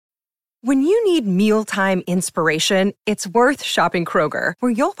When you need mealtime inspiration, it's worth shopping Kroger,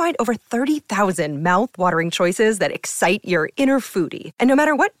 where you'll find over 30,000 mouth-watering choices that excite your inner foodie. And no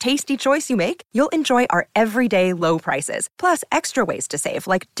matter what tasty choice you make, you'll enjoy our everyday low prices, plus extra ways to save,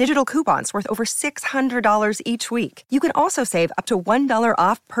 like digital coupons worth over $600 each week. You can also save up to $1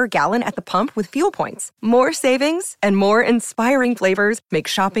 off per gallon at the pump with fuel points. More savings and more inspiring flavors make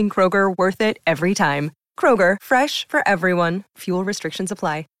shopping Kroger worth it every time. Kroger, fresh for everyone. Fuel restrictions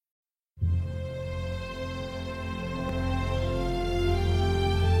apply.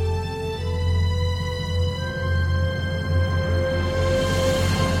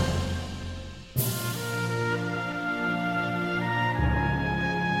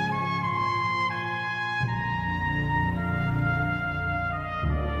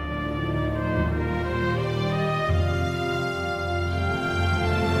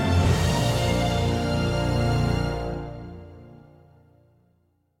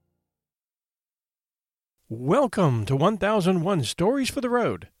 Welcome to 1001 Stories for the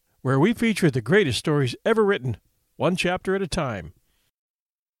Road, where we feature the greatest stories ever written, one chapter at a time.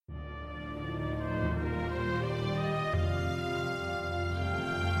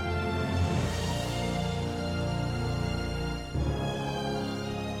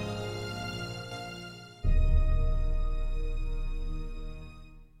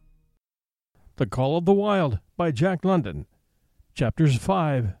 The Call of the Wild by Jack London, Chapters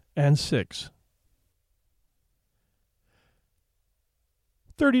 5 and 6.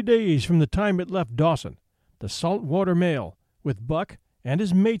 30 days from the time it left Dawson, the saltwater mail, with Buck and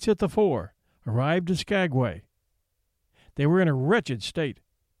his mates at the fore, arrived at Skagway. They were in a wretched state,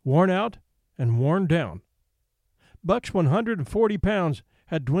 worn out and worn down. Buck's 140 pounds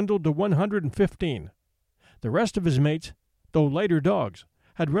had dwindled to 115. The rest of his mates, though lighter dogs,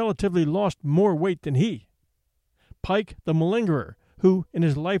 had relatively lost more weight than he. Pike, the malingerer, who, in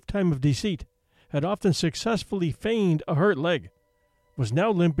his lifetime of deceit, had often successfully feigned a hurt leg, was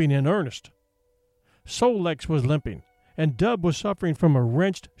now limping in earnest. Sol-leks was limping, and Dub was suffering from a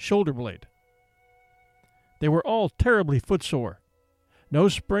wrenched shoulder blade. They were all terribly footsore. No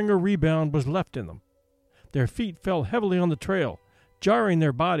spring or rebound was left in them. Their feet fell heavily on the trail, jarring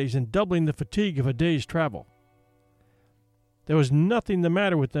their bodies and doubling the fatigue of a day's travel. There was nothing the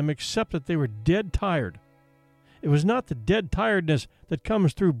matter with them except that they were dead tired. It was not the dead tiredness that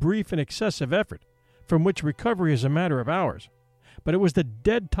comes through brief and excessive effort, from which recovery is a matter of hours, but it was the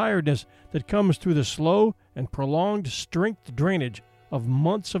dead tiredness that comes through the slow and prolonged strength drainage of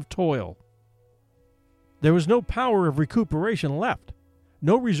months of toil. There was no power of recuperation left,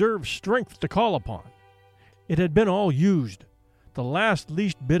 no reserve strength to call upon. It had been all used, the last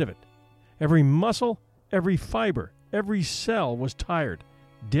least bit of it. Every muscle, every fiber, every cell was tired,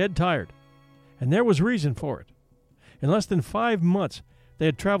 dead tired, and there was reason for it. In less than 5 months, they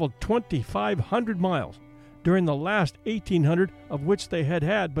had traveled 2,500 miles, during the last 1,800 of which they had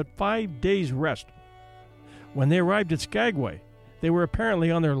had but 5 days' rest. When they arrived at Skagway, they were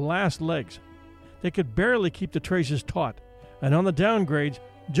apparently on their last legs. They could barely keep the traces taut, and on the downgrades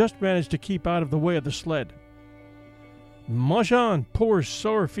just managed to keep out of the way of the sled. "Mush on, poor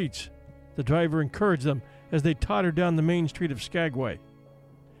sore feets," the driver encouraged them as they tottered down the main street of Skagway.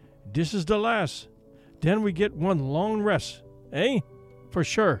 "Dis is the last. Den we get one long rest, eh? For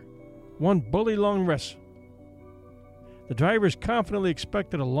sure. One bully long rest." The drivers confidently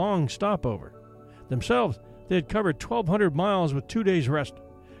expected a long stopover. Themselves, they had covered 1,200 miles with 2 days' rest,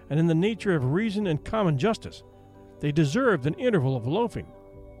 and in the nature of reason and common justice, they deserved an interval of loafing.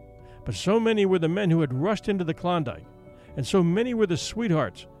 But so many were the men who had rushed into the Klondike, and so many were the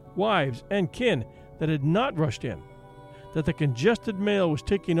sweethearts, wives, and kin that had not rushed in, that the congested mail was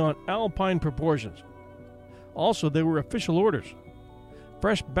taking on alpine proportions. Also, there were official orders.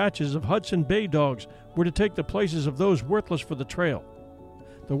 Fresh batches of Hudson Bay dogs were to take the places of those worthless for the trail.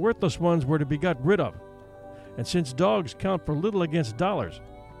 The worthless ones were to be got rid of, and since dogs count for little against dollars,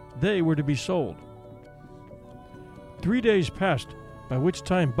 they were to be sold. 3 days passed, by which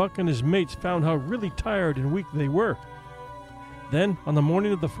time Buck and his mates found how really tired and weak they were. Then, on the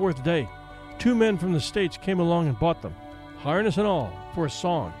morning of the 4th day, 2 men from the States came along and bought them, harness and all, for a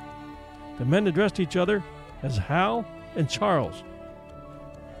song. The men addressed each other as Hal and Charles.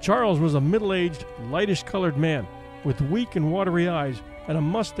 Charles was a middle-aged, lightish-colored man with weak and watery eyes and a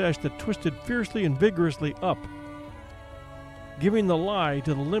mustache that twisted fiercely and vigorously up, giving the lie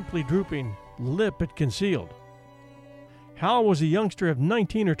to the limply drooping lip it concealed. Hal was a youngster of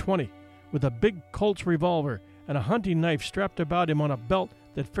 19 or 20, with a big Colt's revolver and a hunting knife strapped about him on a belt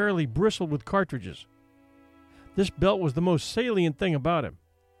that fairly bristled with cartridges. This belt was the most salient thing about him.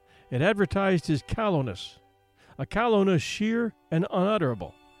 It advertised his callowness, a callowness sheer and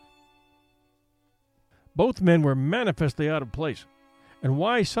unutterable. Both men were manifestly out of place, and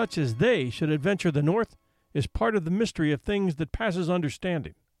why such as they should adventure the north is part of the mystery of things that passes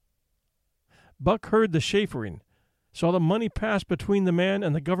understanding. Buck heard the chaffering, saw the money pass between the man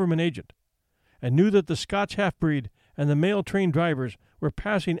and the government agent, and knew that the Scotch half-breed and the mail train drivers were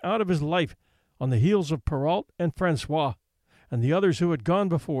passing out of his life on the heels of Perrault and Francois and the others who had gone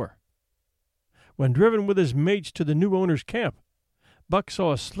before. When driven with his mates to the new owner's camp, Buck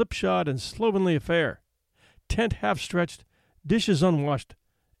saw a slipshod and slovenly affair, tent half-stretched, dishes unwashed,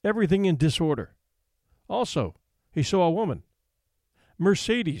 everything in disorder. Also, he saw a woman.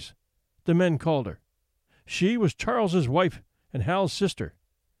 Mercedes, the men called her. She was Charles's wife and Hal's sister.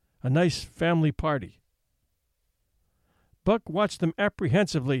 A nice family party. Buck watched them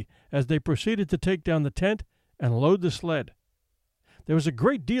apprehensively as they proceeded to take down the tent and load the sled. There was a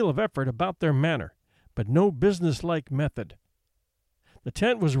great deal of effort about their manner, but no businesslike method. The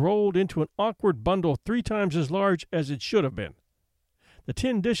tent was rolled into an awkward bundle 3 times as large as it should have been. The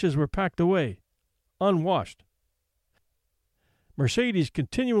tin dishes were packed away, unwashed. Mercedes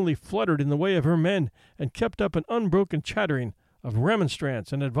continually fluttered in the way of her men and kept up an unbroken chattering of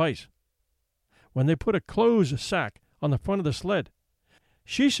remonstrance and advice. When they put a clothes sack on the front of the sled,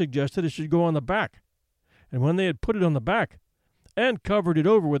 she suggested it should go on the back, and when they had put it on the back and covered it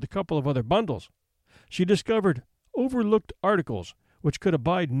over with a couple of other bundles, she discovered overlooked articles which could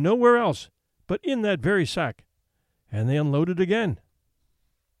abide nowhere else but in that very sack, and they unloaded again.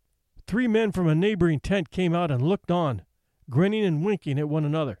 3 men from a neighboring tent came out and looked on, grinning and winking at one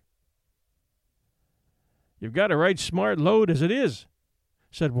another. "You've got a right smart load as it is,"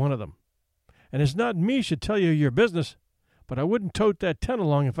 said one of them, "and it's not me should tell you your business, but I wouldn't tote that tent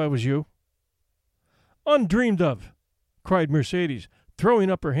along if I was you." "Undreamed of!" cried Mercedes,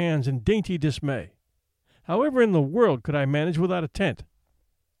 throwing up her hands in dainty dismay. "However in the world could I manage without a tent?"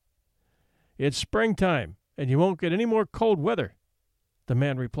 "It's springtime, and you won't get any more cold weather," the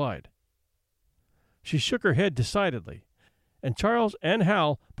man replied. She shook her head decidedly, and Charles and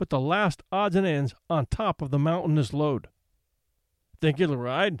Hal put the last odds and ends on top of the mountainous load. "Think it'll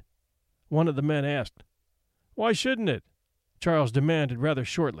ride?" one of the men asked. "Why shouldn't it?" Charles demanded rather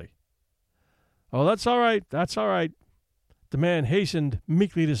shortly. "Oh, that's all right, the man hastened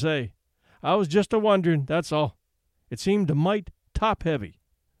meekly to say. "I was just a-wondering, that's all. It seemed a mite top-heavy."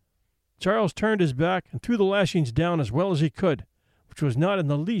 Charles turned his back and threw the lashings down as well as he could, which was not in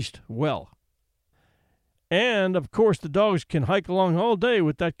the least well. "And, of course, the dogs can hike along all day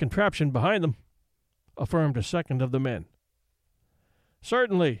with that contraption behind them," affirmed a second of the men.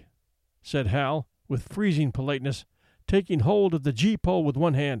 "Certainly," said Hal, with freezing politeness, taking hold of the gee-pole with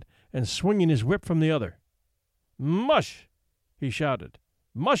one hand and swinging his whip from the other. "Mush!" he shouted.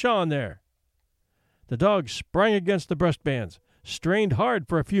 "Mush on there!" The dogs sprang against the breastbands, strained hard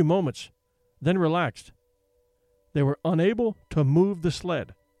for a few moments, then relaxed. They were unable to move the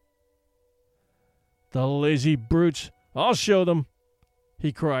sled. "The lazy brutes! I'll show them!"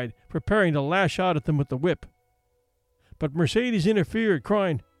 he cried, preparing to lash out at them with the whip. But Mercedes interfered,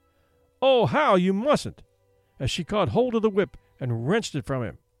 crying, "Oh, Hal, you mustn't!" as she caught hold of the whip and wrenched it from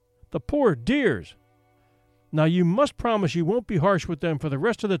him. "The poor dears! Now you must promise you won't be harsh with them for the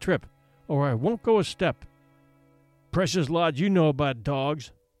rest of the trip, or I won't go a step." "Precious lot you know about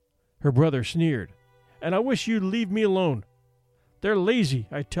dogs," her brother sneered, "and I wish you'd leave me alone. They're lazy,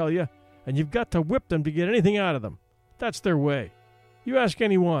 I tell you, and you've got to whip them to get anything out of them. That's their way. You ask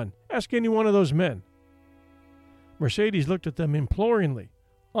any one of those men." Mercedes looked at them imploringly,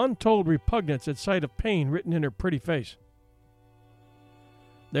 untold repugnance at sight of pain written in her pretty face.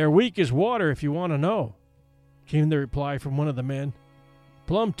 "They're weak as water, if you want to know," came the reply from one of the men.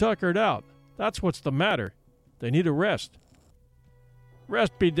 "Plumb tuckered out. That's what's the matter. They need a rest."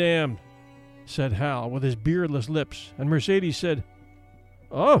 "Rest be damned," said Hal with his beardless lips, and Mercedes said,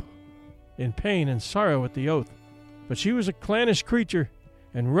 "Oh," in pain and sorrow at the oath. But she was a clannish creature,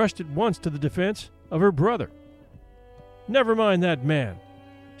 and rushed at once to the defense of her brother. "Never mind that man,"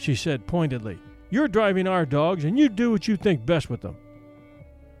 she said pointedly. "You're driving our dogs, and you do what you think best with them."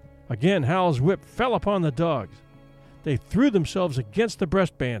 Again Hal's whip fell upon the dogs. They threw themselves against the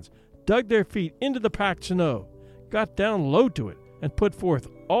breastbands, dug their feet into the packed snow, got down low to it, and put forth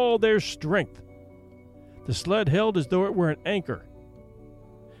all their strength. The sled held as though it were an anchor.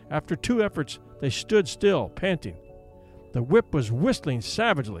 After 2 efforts, they stood still, panting. The whip was whistling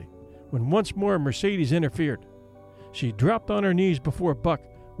savagely when once more Mercedes interfered. She dropped on her knees before Buck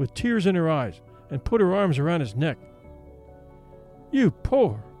with tears in her eyes and put her arms around his neck. "You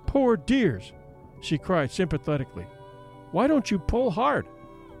poor, poor dears," she cried sympathetically. "Why don't you pull hard?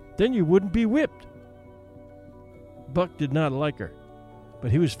 Then you wouldn't be whipped." Buck did not like her,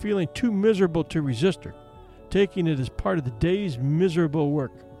 but he was feeling too miserable to resist her, taking it as part of the day's miserable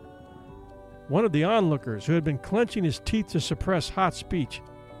work. One of the onlookers, who had been clenching his teeth to suppress hot speech,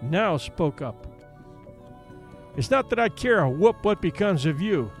 now spoke up. "It's not that I care a whoop what becomes of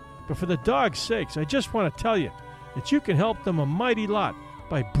you, but for the dog's sakes, I just want to tell you that you can help them a mighty lot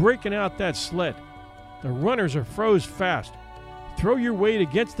by breaking out that sled. The runners are froze fast. Throw your weight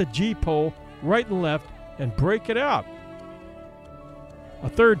against the G-pole, right and left, and break it out." A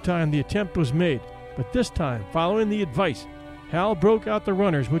third time the attempt was made, but this time, following the advice, Hal broke out the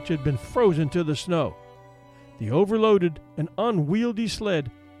runners which had been frozen to the snow. The overloaded and unwieldy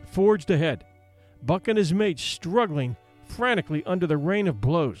sled forged ahead, Buck and his mate struggling frantically under the rain of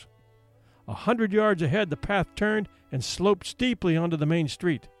blows. 100 yards ahead, the path turned and sloped steeply onto the main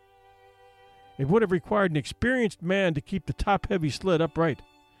street. It would have required an experienced man to keep the top-heavy sled upright,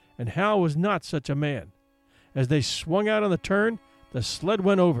 and Hal was not such a man. As they swung out on the turn, the sled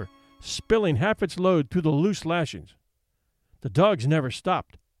went over, spilling half its load through the loose lashings. The dogs never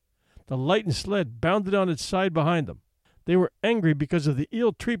stopped. The lightened sled bounded on its side behind them. They were angry because of the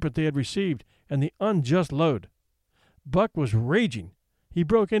ill treatment they had received and the unjust load. Buck was raging. He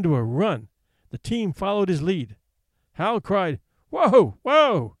broke into a run. The team followed his lead. Hal cried, "Whoa,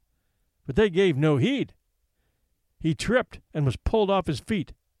 whoa!" but they gave no heed. He tripped and was pulled off his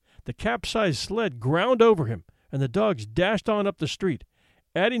feet. The capsized sled ground over him, and the dogs dashed on up the street,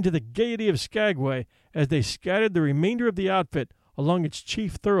 adding to the gaiety of Skagway as they scattered the remainder of the outfit along its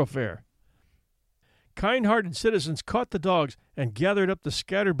chief thoroughfare. Kind-hearted citizens caught the dogs and gathered up the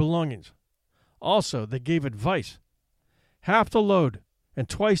scattered belongings. Also, they gave advice. Half the load and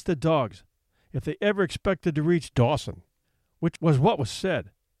twice the dogs, if they ever expected to reach Dawson, which was what was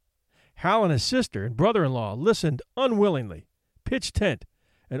said. Hal and his sister and brother-in-law listened unwillingly, pitched tent,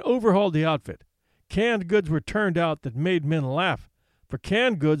 and overhauled the outfit. Canned goods were turned out that made men laugh, for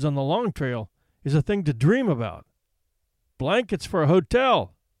canned goods on the long trail is a thing to dream about. "Blankets for a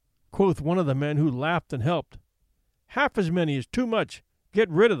hotel," quoth one of the men who laughed and helped. "Half as many is too much. Get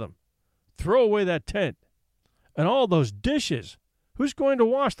rid of them. Throw away that tent. And all those dishes. Who's going to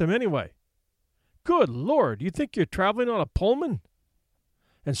wash them anyway? Good Lord, you think you're traveling on a Pullman?"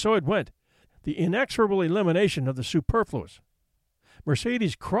 And so it went, the inexorable elimination of the superfluous.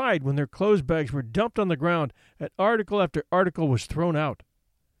 Mercedes cried when their clothes bags were dumped on the ground and article after article was thrown out.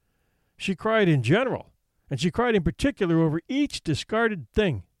 She cried in general, and she cried in particular over each discarded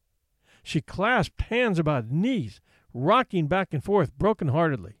thing. She clasped hands about knees, rocking back and forth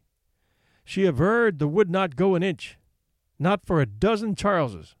broken-heartedly. She averred the would not go an inch, not for a dozen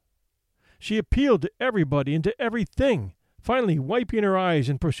Charleses. She appealed to everybody and to everything, finally wiping her eyes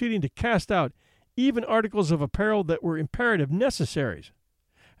and proceeding to cast out even articles of apparel that were imperative necessaries.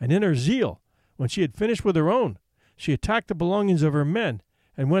 And in her zeal, when she had finished with her own, she attacked the belongings of her men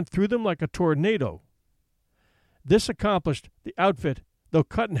and went through them like a tornado. This accomplished, the outfit, though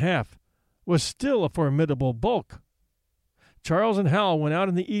cut in half, was still a formidable bulk. Charles and Hal went out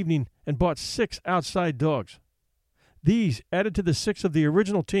in the evening and bought 6 outside dogs. These added to the 6 of the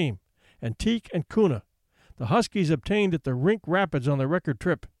original team, and Teek and Kuna, the Huskies obtained at the Rink Rapids on the record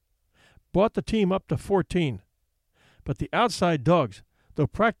trip, brought the team up to 14. But the outside dogs, though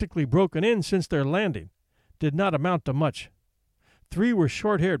practically broken in since their landing, did not amount to much. 3 were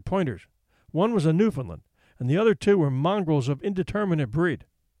short-haired pointers, 1 was a Newfoundland, and the other 2 were mongrels of indeterminate breed.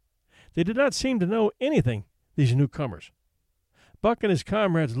 They did not seem to know anything, these newcomers. Buck and his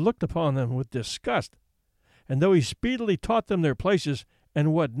comrades looked upon them with disgust, and though he speedily taught them their places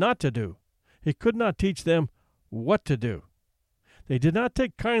and what not to do, he could not teach them what to do. They did not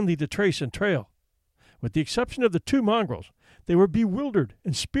take kindly to trace and trail. With the exception of the 2 mongrels, they were bewildered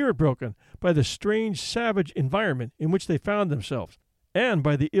and spirit-broken by the strange, savage environment in which they found themselves, and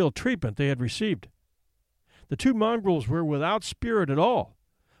by the ill treatment they had received. The 2 mongrels were without spirit at all.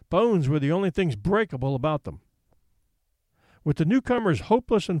 Bones were the only things breakable about them. With the newcomers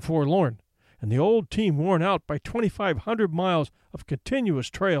hopeless and forlorn, and the old team worn out by 2,500 miles of continuous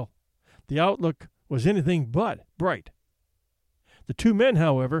trail, the outlook was anything but bright. The 2 men,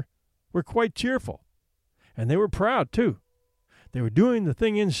 however, were quite cheerful, and they were proud, too. They were doing the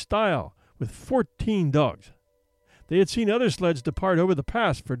thing in style, with 14 dogs. They had seen other sleds depart over the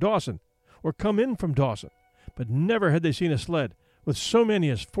pass for Dawson, or come in from Dawson, but never had they seen a sled with so many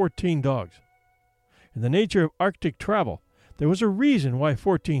as 14 dogs. In the nature of Arctic travel, there was a reason why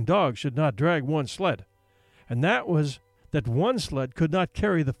 14 dogs should not drag one sled, and that was that one sled could not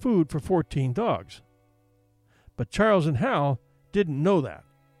carry the food for 14 dogs. But Charles and Hal didn't know that.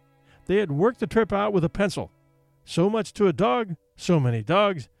 They had worked the trip out with a pencil. So much to a dog, so many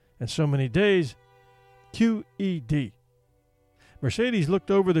dogs, and so many days. QED. Mercedes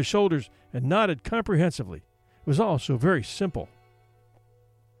looked over their shoulders and nodded comprehensively, It was all so very simple.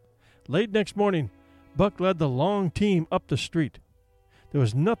 Late next morning, Buck led the long team up the street. There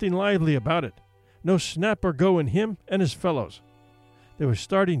was nothing lively about it, no snap or go in him and his fellows. They were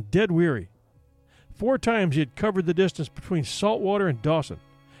starting dead weary. 4 times he had covered the distance between Saltwater and Dawson,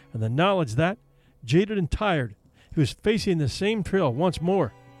 and the knowledge that, jaded and tired, he was facing the same trail once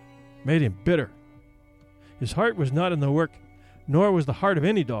more made him bitter. His heart was not in the work, nor was the heart of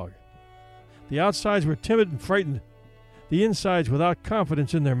any dog. The outsides were timid and frightened, the insides without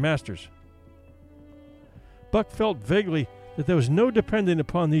confidence in their masters. Buck felt vaguely that there was no depending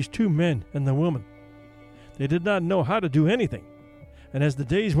upon these 2 men and the woman. They did not know how to do anything, and as the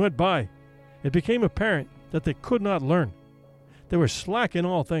days went by, it became apparent that they could not learn. They were slack in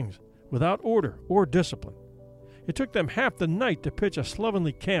all things, without order or discipline. It took them half the night to pitch a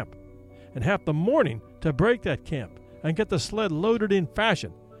slovenly camp, and half the morning to break that camp and get the sled loaded in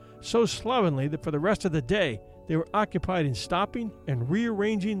fashion, so slovenly that for the rest of the day they were occupied in stopping and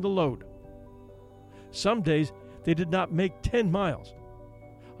rearranging the load. Some days they did not make 10 miles.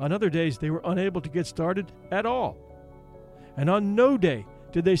 On other days they were unable to get started at all. And on no day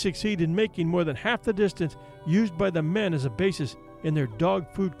did they succeed in making more than half the distance used by the men as a basis in their dog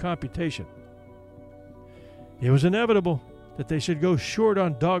food computation. It was inevitable that they should go short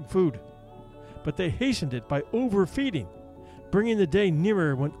on dog food, but they hastened it by overfeeding, bringing the day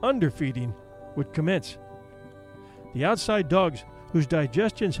nearer when underfeeding would commence. The outside dogs, whose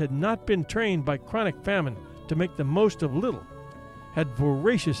digestions had not been trained by chronic famine to make the most of little, had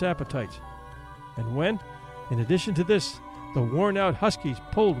voracious appetites, and when, in addition to this, the worn-out huskies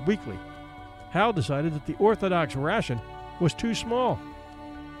pulled weakly, Hal decided that the orthodox ration was too small.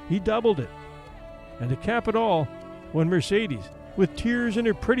 He doubled it. And to cap it all, when Mercedes, with tears in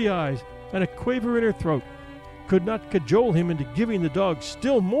her pretty eyes and a quaver in her throat, could not cajole him into giving the dogs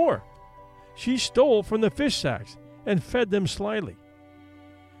still more, she stole from the fish sacks and fed them slyly.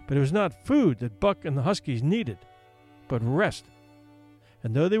 But it was not food that Buck and the huskies needed, but rest.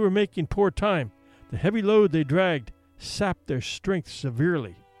 And though they were making poor time, the heavy load they dragged sapped their strength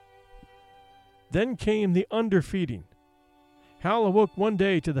severely. Then came the underfeeding. Hal awoke one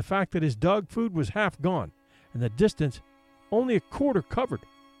day to the fact that his dog food was half gone, and the distance only a quarter covered.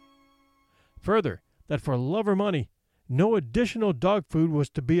 Further, that for love or money, no additional dog food was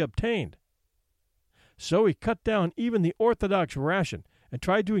to be obtained. So he cut down even the orthodox ration and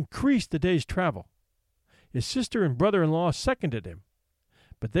tried to increase the day's travel. His sister and brother-in-law seconded him,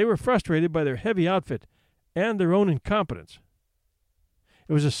 but they were frustrated by their heavy outfit and their own incompetence.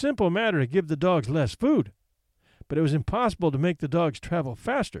 It was a simple matter to give the dogs less food, but it was impossible to make the dogs travel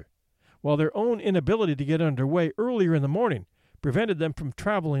faster, while their own inability to get underway earlier in the morning prevented them from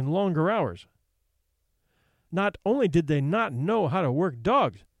traveling longer hours. Not only did they not know how to work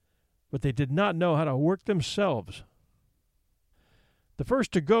dogs, but they did not know how to work themselves. The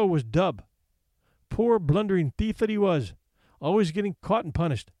first to go was Dub. Poor blundering thief that he was, always getting caught and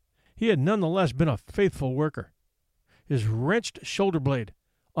punished, he had nonetheless been a faithful worker. His wrenched shoulder blade,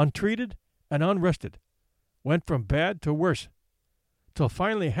 untreated and unrested, went from bad to worse, till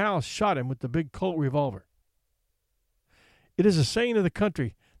finally Hal shot him with the big Colt revolver. It is a saying of the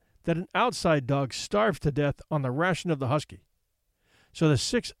country that an outside dog starves to death on the ration of the husky. So the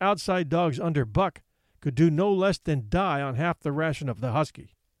 6 outside dogs under Buck could do no less than die on half the ration of the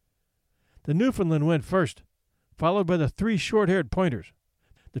husky. The Newfoundland went first, followed by the 3 short-haired pointers,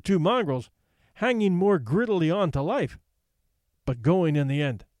 the 2 mongrels hanging more grittily on to life, but going in the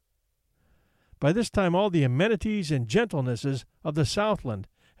end. By this time all the amenities and gentlenesses of the Southland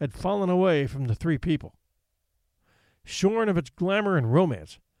had fallen away from the 3 people. Shorn of its glamour and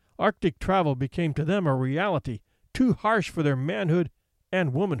romance, Arctic travel became to them a reality too harsh for their manhood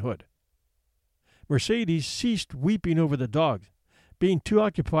and womanhood. Mercedes ceased weeping over the dogs, being too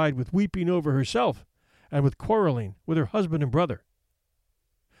occupied with weeping over herself and with quarreling with her husband and brother.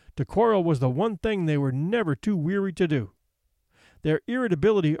 To quarrel was the one thing they were never too weary to do. Their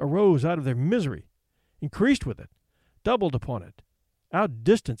irritability arose out of their misery, increased with it, doubled upon it,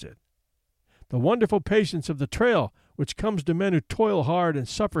 outdistanced it. The wonderful patience of the trail which comes to men who toil hard and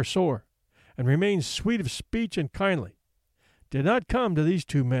suffer sore, and remain sweet of speech and kindly, did not come to these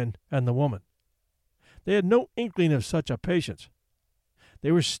 2 men and the woman. They had no inkling of such a patience.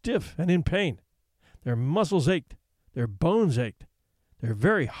 They were stiff and in pain. Their muscles ached, their bones ached, their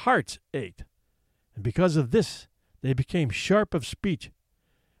very hearts ached, and because of this they became sharp of speech,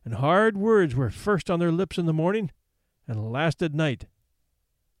 and hard words were first on their lips in the morning and last at night.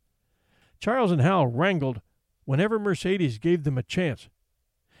 Charles and Hal wrangled whenever Mercedes gave them a chance.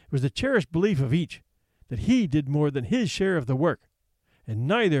 It was the cherished belief of each that he did more than his share of the work, and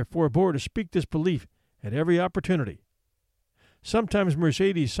neither forbore to speak this belief at every opportunity. Sometimes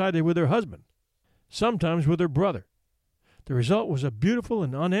Mercedes sided with her husband, sometimes with her brother. The result was a beautiful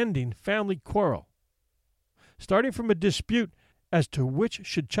and unending family quarrel, starting from a dispute as to which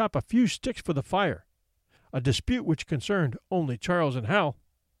should chop a few sticks for the fire, a dispute which concerned only Charles and Hal,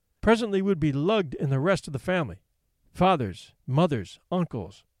 presently would be lugged in the rest of the family, fathers, mothers,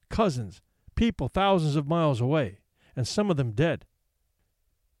 uncles, cousins, people thousands of miles away, and some of them dead.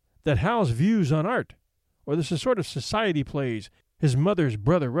 That Hal's views on art, or the sort of society plays his mother's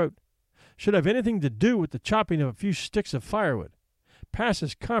brother wrote, should have anything to do with the chopping of a few sticks of firewood,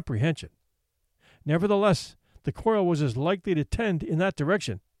 passes comprehension. Nevertheless, the quarrel was as likely to tend in that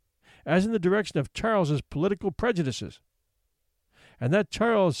direction as in the direction of Charles's political prejudices. And that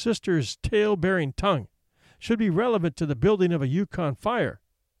Charles' sister's tale-bearing tongue should be relevant to the building of a Yukon fire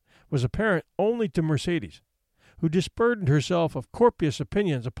was apparent only to Mercedes, who disburdened herself of copious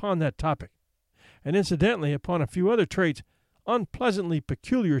opinions upon that topic, and incidentally upon a few other traits unpleasantly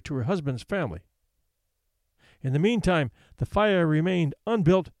peculiar to her husband's family. In the meantime, the fire remained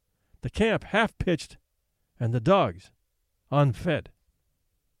unbuilt, the camp half-pitched, and the dogs unfed.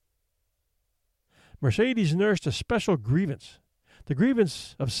 Mercedes nursed a special grievance, the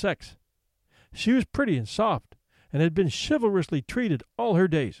grievance of sex. She was pretty and soft, and had been chivalrously treated all her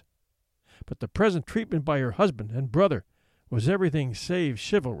days. But the present treatment by her husband and brother was everything save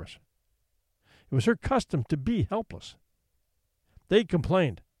chivalrous. It was her custom to be helpless. They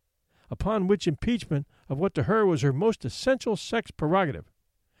complained, upon which impeachment of what to her was her most essential sex prerogative,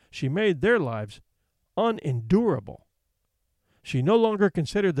 she made their lives unendurable. She no longer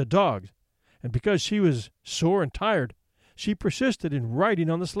considered the dogs, and because she was sore and tired, she persisted in riding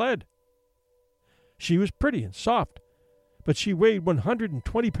on the sled. She was pretty and soft, but she weighed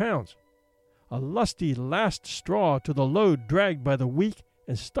 120 pounds, a lusty last straw to the load dragged by the weak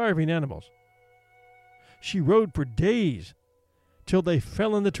and starving animals. She rode for days, till they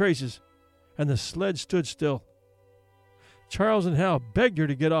fell in the traces, and the sled stood still. Charles and Hal begged her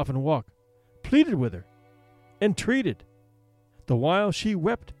to get off and walk, pleaded with her, entreated, the while she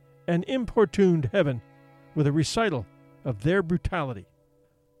wept and importuned heaven with a recital of their brutality.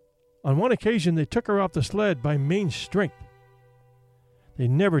 On one occasion they took her off the sled by main strength. They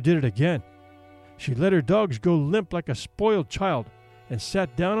never did it again. She let her dogs go limp like a spoiled child and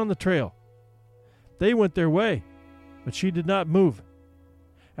sat down on the trail. They went their way, but she did not move.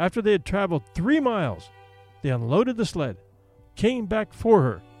 After they had traveled 3 miles, they unloaded the sled, came back for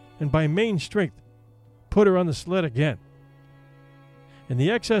her, and by main strength put her on the sled again. In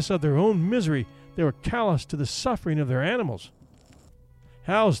the excess of their own misery, they were callous to the suffering of their animals.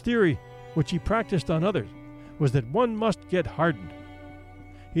 Hal's theory, which he practiced on others, was that one must get hardened.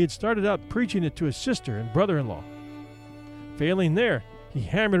 He had started out preaching it to his sister and brother-in-law. Failing there, he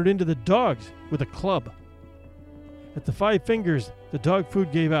hammered it into the dogs with a club. At the 5 fingers, the dog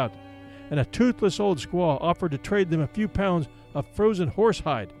food gave out, and a toothless old squaw offered to trade them a few pounds of frozen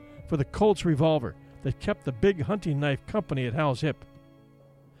horsehide for the Colt's revolver that kept the big hunting knife company at Hal's hip.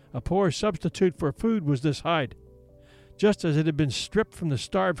 A poor substitute for food was this hide, just as it had been stripped from the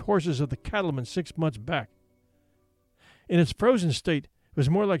starved horses of the cattlemen 6 months back. In its frozen state, it was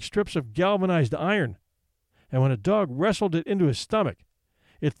more like strips of galvanized iron, and when a dog wrestled it into his stomach,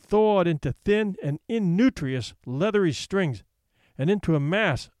 it thawed into thin and innutritious leathery strings and into a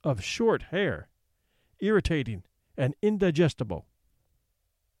mass of short hair, irritating and indigestible.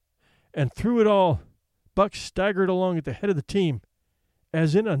 And through it all, Buck staggered along at the head of the team,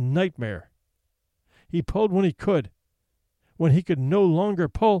 as in a nightmare. He pulled when he could. When he could no longer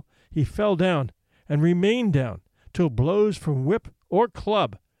pull, he fell down and remained down till blows from whip or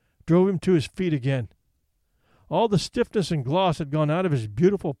club drove him to his feet again. All the stiffness and gloss had gone out of his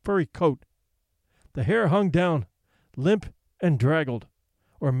beautiful furry coat. The hair hung down, limp and draggled,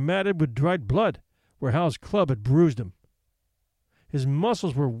 or matted with dried blood where Hal's club had bruised him. His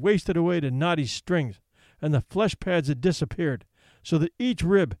muscles were wasted away to knotty strings, and the flesh pads had disappeared, so that each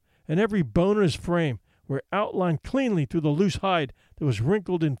rib and every bone in his frame were outlined cleanly through the loose hide that was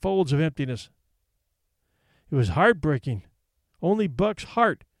wrinkled in folds of emptiness. It was heartbreaking. Only Buck's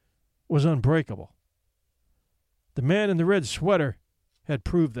heart was unbreakable. The man in the red sweater had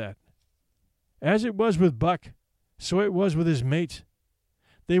proved that. As it was with Buck, so it was with his mates.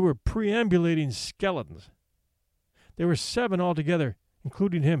 They were perambulating skeletons. There were 7 altogether,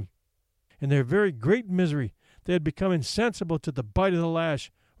 including him. In their very great misery, they had become insensible to the bite of the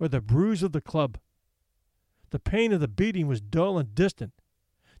lash or the bruise of the club. The pain of the beating was dull and distant,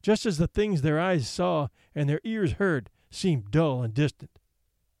 just as the things their eyes saw and their ears heard seemed dull and distant.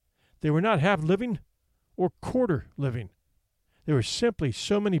 They were not half living or quarter living. There were simply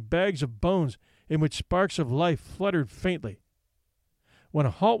so many bags of bones in which sparks of life fluttered faintly. When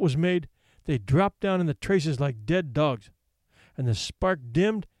a halt was made, they dropped down in the traces like dead dogs, and the spark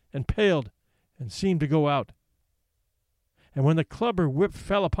dimmed and paled and seemed to go out. And when the club or whip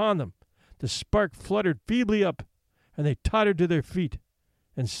fell upon them, the spark fluttered feebly up, and they tottered to their feet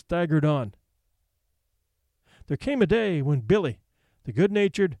and staggered on. There came a day when Billy, the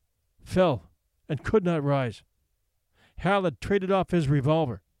good-natured, fell and could not rise. Hal had traded off his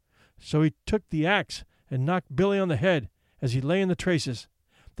revolver, so he took the axe and knocked Billy on the head as he lay in the traces,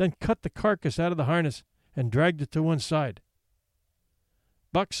 then cut the carcass out of the harness and dragged it to one side.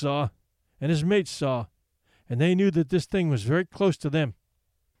 Buck saw, and his mates saw, and they knew that this thing was very close to them.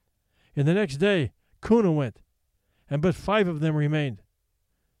 In the next day, Kuna went, and but 5 of them remained.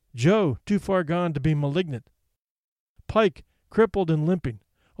 Joe, too far gone to be malignant. Pike, crippled and limping,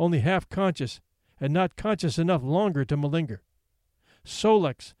 only half conscious, and not conscious enough longer to malinger.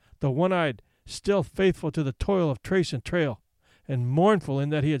 Sol-leks, the one-eyed, still faithful to the toil of trace and trail, and mournful in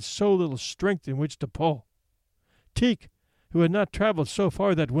that he had so little strength in which to pull. Teek, who had not traveled so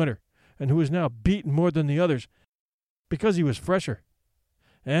far that winter, and who was now beaten more than the others because he was fresher.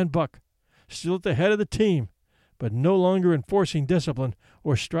 And Buck, still at the head of the team, but no longer enforcing discipline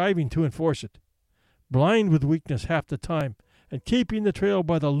or striving to enforce it, blind with weakness half the time, and keeping the trail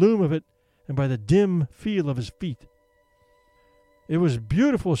by the loom of it and by the dim feel of his feet. It was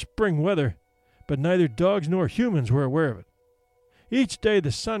beautiful spring weather, but neither dogs nor humans were aware of it. Each day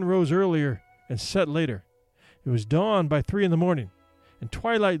the sun rose earlier and set later. It was dawn by 3 in the morning, and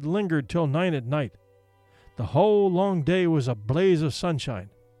twilight lingered till 9 at night. The whole long day was a blaze of sunshine.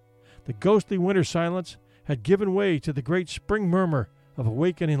 The ghostly winter silence had given way to the great spring murmur of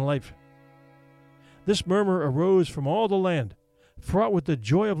awakening life. This murmur arose from all the land, fraught with the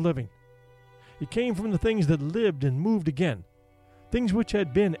joy of living. It came from the things that lived and moved again, things which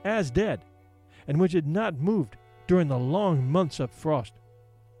had been as dead, and which had not moved during the long months of frost.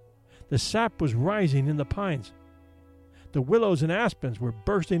 The sap was rising in the pines. The willows and aspens were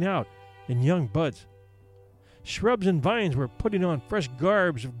bursting out in young buds. Shrubs and vines were putting on fresh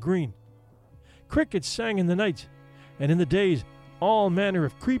garbs of green. Crickets sang in the nights, and in the days all manner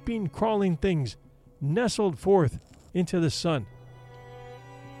of creeping, crawling things nestled forth into the sun.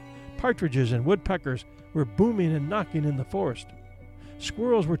 Partridges and woodpeckers were booming and knocking in the forest.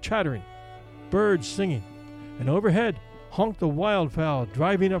 Squirrels were chattering, birds singing, and overhead honked the wildfowl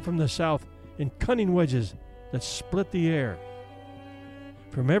driving up from the south in cunning wedges that split the air.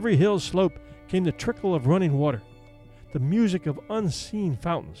 From every hill slope came the trickle of running water, the music of unseen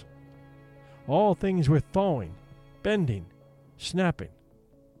fountains. All things were thawing, bending, snapping.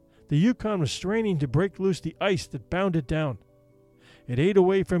 The Yukon was straining to break loose the ice that bound it down. It ate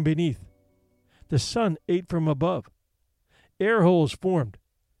away from beneath. The sun ate from above. Air holes formed.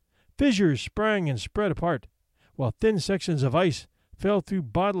 Fissures sprang and spread apart, while thin sections of ice fell through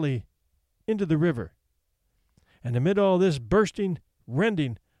bodily into the river. And amid all this bursting,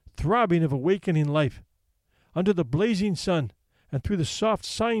 rending, throbbing of awakening life, under the blazing sun and through the soft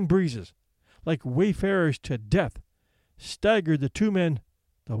sighing breezes, like wayfarers to death, staggered the 2 men,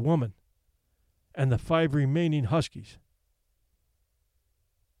 the woman, and the 5 remaining huskies.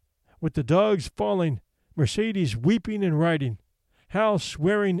 With the dogs falling, Mercedes weeping and riding, Hal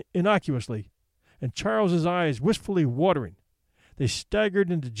swearing innocuously, and Charles's eyes wistfully watering, they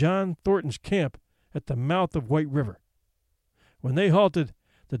staggered into John Thornton's camp at the mouth of White River. When they halted,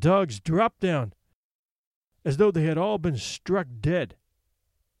 the dogs dropped down as though they had all been struck dead.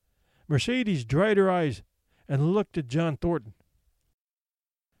 Mercedes dried her eyes and looked at John Thornton.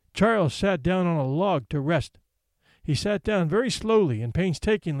 Charles sat down on a log to rest. He sat down very slowly and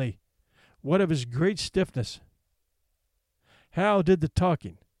painstakingly, what of his great stiffness. Hal did the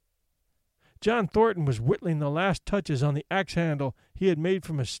talking. John Thornton was whittling the last touches on the axe handle he had made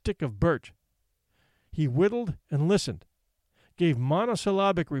from a stick of birch. He whittled and listened, gave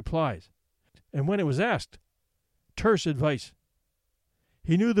monosyllabic replies, and when it was asked, terse advice.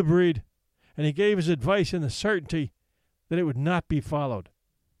 He knew the breed, and he gave his advice in the certainty that it would not be followed.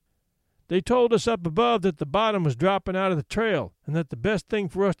 They told us up above that the bottom was dropping out of the trail, and that the best thing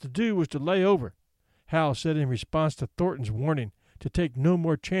for us to do was to lay over, Hal said in response to Thornton's warning to take no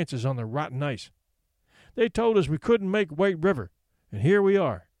more chances on the rotten ice. They told us we couldn't make White River, and here we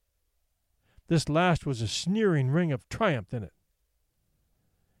are. This last was a sneering ring of triumph in it.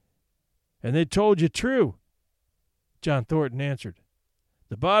 And they told you true, John Thornton answered.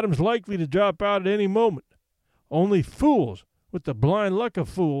 The bottom's likely to drop out at any moment. Only fools, with the blind luck of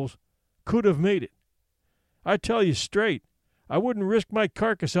fools, could have made it. I tell you straight, I wouldn't risk my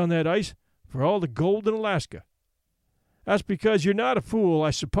carcass on that ice for all the gold in Alaska. "That's because you're not a fool,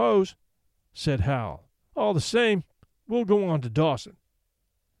 I suppose," said Hal. "All the same, we'll go on to Dawson."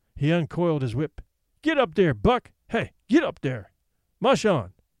 He uncoiled his whip. "Get up there, Buck! Hey, get up there! Mush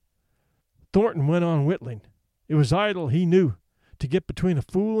on!" Thornton went on whittling. It was idle, he knew, to get between a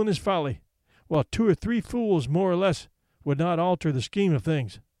fool and his folly, while 2 or 3 fools, more or less, would not alter the scheme of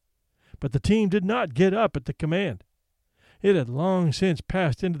things. But the team did not get up at the command. It had long since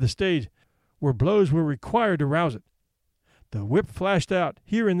passed into the stage where blows were required to rouse it. The whip flashed out,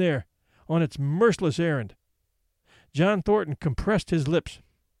 here and there, on its merciless errand. John Thornton compressed his lips.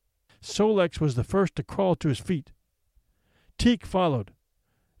 Sol-leks was the first to crawl to his feet. Teek followed.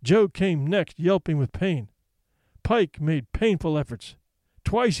 Joe came next, yelping with pain. Pike made painful efforts.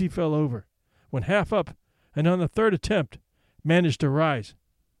 Twice he fell over, when half up, and on the 3rd attempt managed to rise.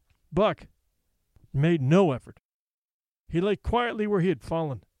 Buck made no effort. He lay quietly where he had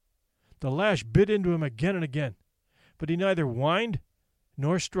fallen. The lash bit into him again and again, but he neither whined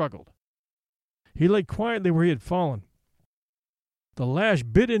nor struggled. He lay quietly where he had fallen. The lash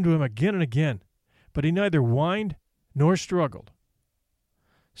bit into him again and again, but he neither whined nor struggled.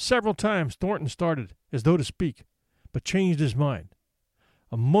 Several times Thornton started, as though to speak, but changed his mind.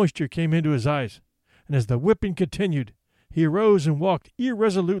 A moisture came into his eyes, and as the whipping continued, he arose and walked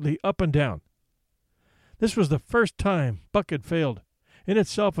irresolutely up and down. This was the first time Buck had failed, in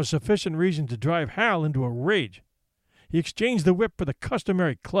itself a sufficient reason to drive Hal into a rage. He exchanged the whip for the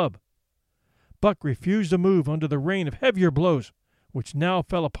customary club. Buck refused to move under the rain of heavier blows, which now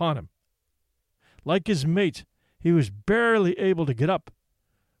fell upon him. Like his mates, he was barely able to get up,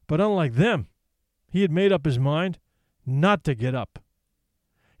 but unlike them, he had made up his mind not to get up.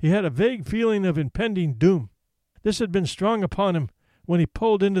 He had a vague feeling of impending doom. This had been strong upon him when he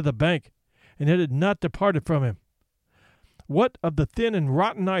pulled into the bank, and it had not departed from him. What of the thin and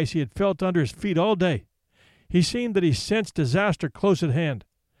rotten ice he had felt under his feet all day? He seemed that he sensed disaster close at hand,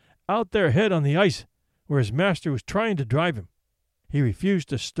 out there ahead on the ice, where his master was trying to drive him. He refused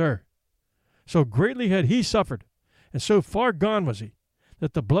to stir. So greatly had he suffered, and so far gone was he,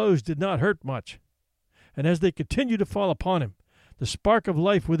 that the blows did not hurt much. And as they continued to fall upon him, the spark of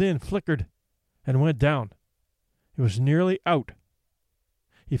life within flickered and went down. It was nearly out.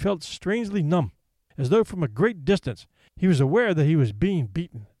 He felt strangely numb, as though from a great distance he was aware that he was being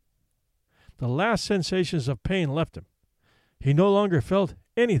beaten. The last sensations of pain left him. He no longer felt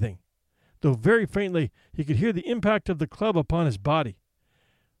anything, though very faintly he could hear the impact of the club upon his body.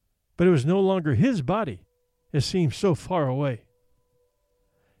 But it was no longer his body. It seemed so far away.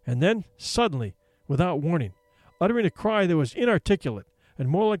 And then, suddenly, without warning, uttering a cry that was inarticulate and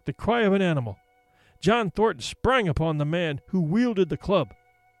more like the cry of an animal, John Thornton sprang upon the man who wielded the club.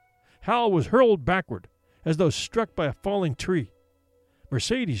 Hal was hurled backward, as though struck by a falling tree.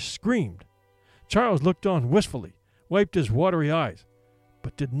 Mercedes screamed. Charles looked on wistfully, wiped his watery eyes,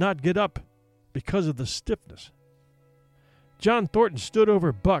 but did not get up because of the stiffness. John Thornton stood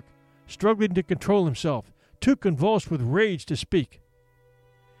over Buck, struggling to control himself, too convulsed with rage to speak.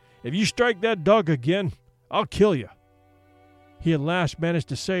 "If you strike that dog again, I'll kill you," he at last managed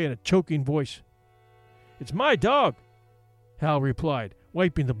to say in a choking voice. "It's my dog," Hal replied,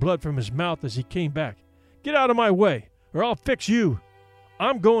 wiping the blood from his mouth as he came back. "Get out of my way, or I'll fix you.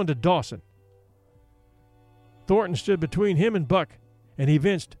 I'm going to Dawson." Thornton stood between him and Buck, and he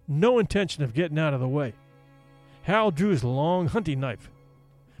evinced no intention of getting out of the way. Hal drew his long hunting knife.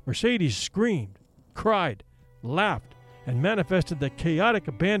 Mercedes screamed, cried, laughed, and manifested the chaotic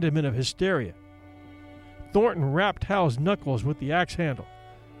abandonment of hysteria. Thornton rapped Hal's knuckles with the axe handle,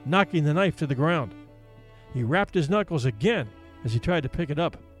 knocking the knife to the ground. He rapped his knuckles again as he tried to pick it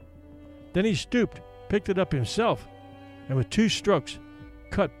up. Then he stooped, picked it up himself, and with 2 strokes,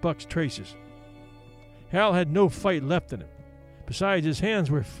 cut Buck's traces. Hal had no fight left in him. Besides, his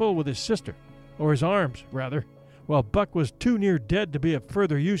hands were full with his sister, or his arms, rather, while Buck was too near dead to be of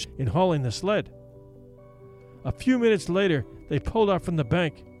further use in hauling the sled. A few minutes later, they pulled off from the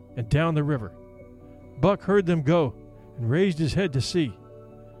bank and down the river. Buck heard them go and raised his head to see.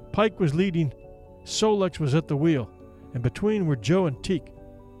 Pike was leading, Sol-leks was at the wheel, and between were Joe and Teek.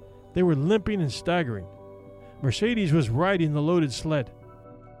 They were limping and staggering. Mercedes was riding the loaded sled.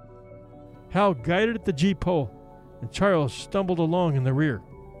 Hal guided at the gee-pole, and Charles stumbled along in the rear.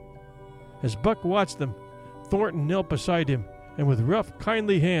 As Buck watched them, Thornton knelt beside him and with rough,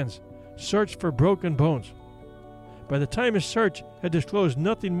 kindly hands searched for broken bones. By the time his search had disclosed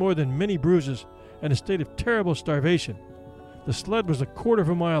nothing more than many bruises and a state of terrible starvation, the sled was a quarter of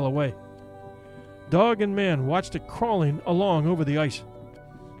a mile away. Dog and man watched it crawling along over the ice.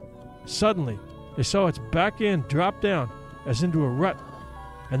 Suddenly, they saw its back end drop down as into a rut,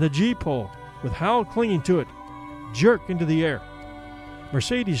 and the gee-pole, with Hal clinging to it, jerk into the air.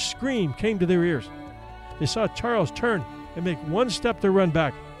 Mercedes' scream came to their ears. They saw Charles turn and make one step to run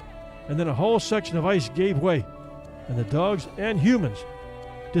back, and then a whole section of ice gave way, and the dogs and humans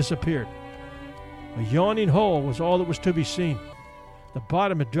disappeared. A yawning hole was all that was to be seen. The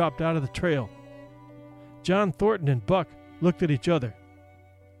bottom had dropped out of the trail. John Thornton and Buck looked at each other.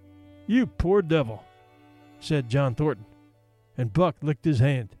 "You poor devil," said John Thornton, and Buck licked his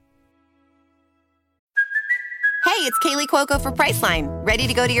hand. Hey, it's Kaylee Cuoco for Priceline. Ready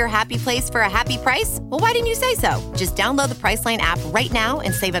to go to your happy place for a happy price? Well, why didn't you say so? Just download the Priceline app right now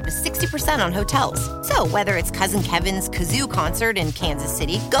and save up to 60% on hotels. So whether it's Cousin Kevin's Kazoo Concert in Kansas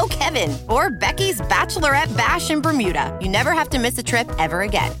City, go Kevin, or Becky's Bachelorette Bash in Bermuda, you never have to miss a trip ever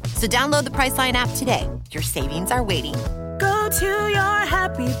again. So download the Priceline app today. Your savings are waiting. Go to your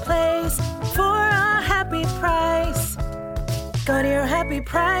happy place for a happy price. Go to your happy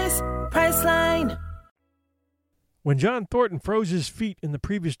price, Priceline. When John Thornton froze his feet in the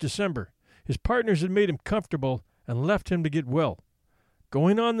previous December, his partners had made him comfortable and left him to get well,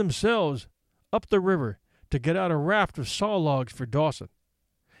 going on themselves up the river to get out a raft of saw logs for Dawson.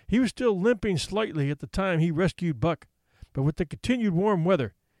 He was still limping slightly at the time he rescued Buck, but with the continued warm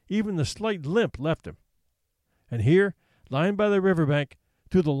weather, even the slight limp left him. And here, lying by the riverbank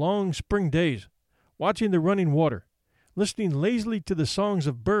through the long spring days, watching the running water, listening lazily to the songs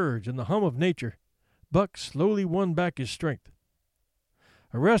of birds and the hum of nature, Buck slowly won back his strength.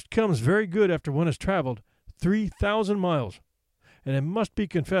 A rest comes very good after one has traveled 3,000 miles, and it must be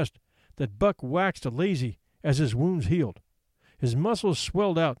confessed that Buck waxed lazy as his wounds healed. His muscles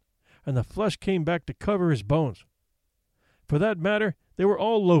swelled out, and the flesh came back to cover his bones. For that matter, they were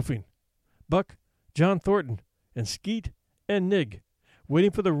all loafing. Buck, John Thornton, and Skeet and Nig,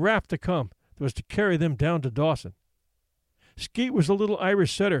 waiting for the raft to come that was to carry them down to Dawson. Skeet was a little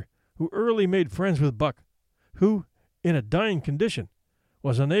Irish setter who early made friends with Buck, who, in a dying condition,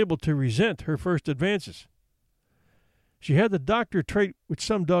 was unable to resent her first advances. She had the doctor trait which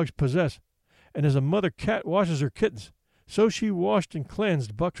some dogs possess, and as a mother cat washes her kittens, so she washed and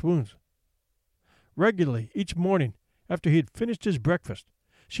cleansed Buck's wounds. Regularly, each morning, after he had finished his breakfast,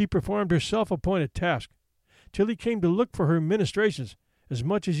 she performed her self-appointed task, till he came to look for her ministrations as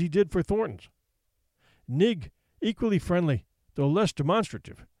much as he did for Thornton's. Nig, equally friendly, though less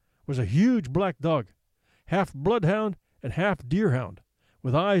demonstrative, was a huge black dog, half bloodhound and half deerhound,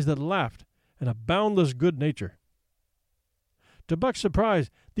 with eyes that laughed and a boundless good nature. To Buck's surprise,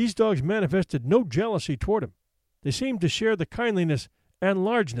 these dogs manifested no jealousy toward him. They seemed to share the kindliness and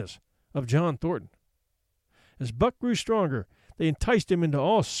largeness of John Thornton. As Buck grew stronger, they enticed him into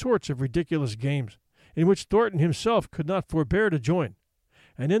all sorts of ridiculous games, in which Thornton himself could not forbear to join,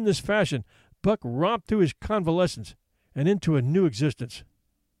 and in this fashion Buck romped through his convalescence and into a new existence.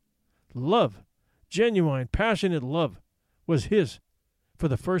 Love, genuine, passionate love, was his for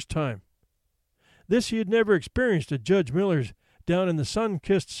the first time. This he had never experienced at Judge Miller's down in the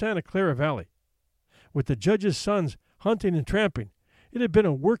sun-kissed Santa Clara Valley. With the judge's sons hunting and tramping, it had been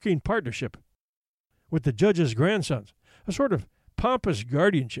a working partnership. With the judge's grandsons, a sort of pompous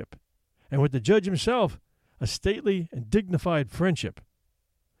guardianship, and with the judge himself, a stately and dignified friendship.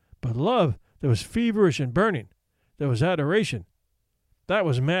 But love that was feverish and burning, that was adoration, that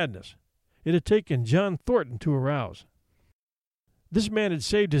was madness. It had taken John Thornton to arouse. This man had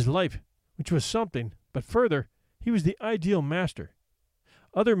saved his life, which was something, but further, he was the ideal master.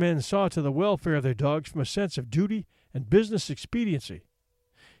 Other men saw to the welfare of their dogs from a sense of duty and business expediency.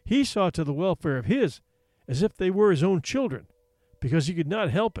 He saw to the welfare of his as if they were his own children, because he could not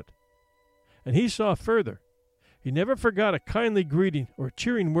help it. And he saw further. He never forgot a kindly greeting or a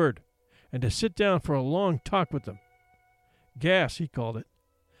cheering word, and to sit down for a long talk with them. Gas, he called it,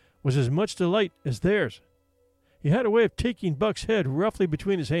 was as much delight as theirs. He had a way of taking Buck's head roughly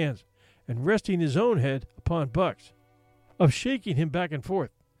between his hands and resting his own head upon Buck's, of shaking him back and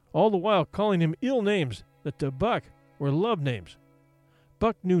forth, all the while calling him ill names that to Buck were love names.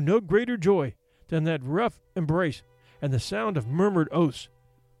 Buck knew no greater joy than that rough embrace and the sound of murmured oaths,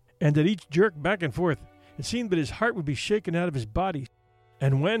 and at each jerk back and forth it seemed that his heart would be shaken out of his body,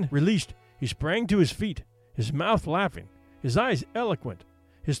 and when released he sprang to his feet, his mouth laughing, his eyes eloquent,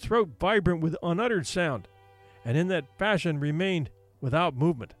 his throat vibrant with unuttered sound, and in that fashion remained without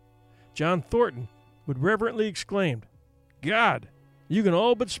movement. John Thornton would reverently exclaim, "God, you can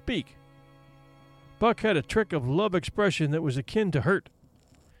all but speak." Buck had a trick of love expression that was akin to hurt.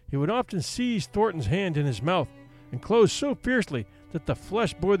 He would often seize Thornton's hand in his mouth and close so fiercely that the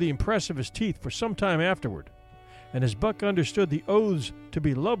flesh bore the impress of his teeth for some time afterward. And as Buck understood the oaths to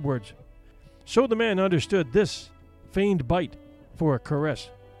be love words, so the man understood this feigned bite for a caress.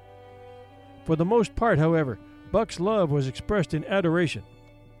 For the most part, however, Buck's love was expressed in adoration.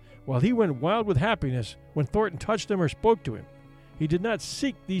 While he went wild with happiness when Thornton touched him or spoke to him, he did not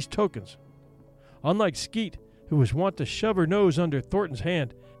seek these tokens. Unlike Skeet, who was wont to shove her nose under Thornton's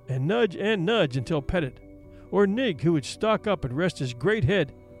hand and nudge until petted, or Nig, who would stalk up and rest his great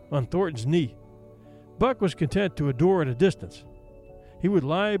head on Thornton's knee, Buck was content to adore at a distance. He would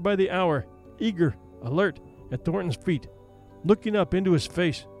lie by the hour, eager, alert, at Thornton's feet, looking up into his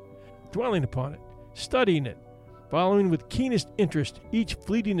face, dwelling upon it, studying it, following with keenest interest each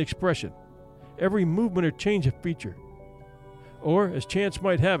fleeting expression, every movement or change of feature. Or, as chance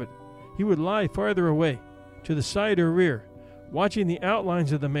might have it, he would lie farther away, to the side or rear, watching the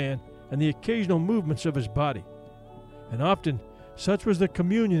outlines of the man and the occasional movements of his body. And often, such was the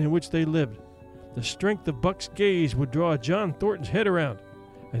communion in which they lived, the strength of Buck's gaze would draw John Thornton's head around,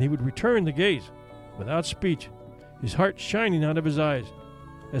 and he would return the gaze, without speech, his heart shining out of his eyes,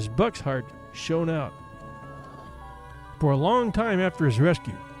 as Buck's heart shone out. For a long time after his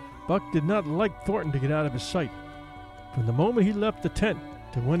rescue, Buck did not like Thornton to get out of his sight. From the moment he left the tent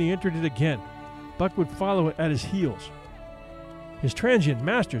to when he entered it again, Buck would follow at his heels. His transient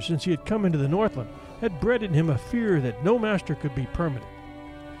master, since he had come into the Northland, had bred in him a fear that no master could be permanent.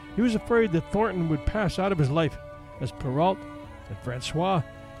 He was afraid that Thornton would pass out of his life as Perrault and Francois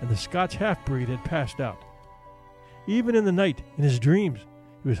and the Scotch half-breed had passed out. Even in the night, in his dreams,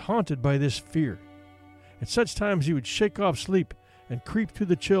 he was haunted by this fear. At such times he would shake off sleep and creep through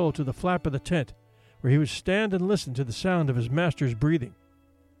the chill to the flap of the tent, where he would stand and listen to the sound of his master's breathing.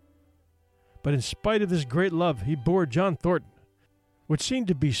 But in spite of this great love, he bore John Thornton, which seemed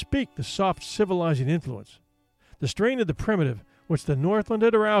to bespeak the soft, civilizing influence. The strain of the primitive, which the Northland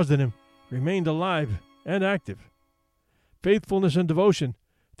had aroused in him, remained alive and active. Faithfulness and devotion,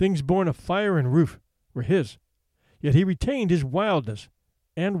 things born of fire and roof, were his, yet he retained his wildness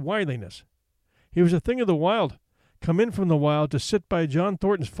and wiliness. He was a thing of the wild, come in from the wild to sit by John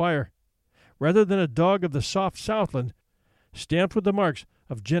Thornton's fire, rather than a dog of the soft Southland, stamped with the marks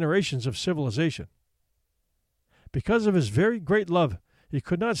of generations of civilization. Because of his very great love, he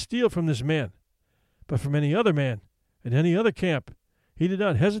could not steal from this man, but from any other man, in any other camp, he did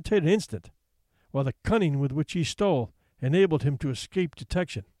not hesitate an instant, while the cunning with which he stole enabled him to escape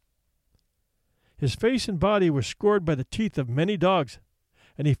detection. His face and body were scored by the teeth of many dogs,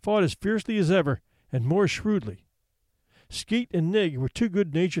 and he fought as fiercely as ever and more shrewdly. Skeet and Nig were too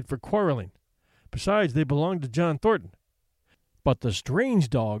good-natured for quarreling. Besides, they belonged to John Thornton. But the strange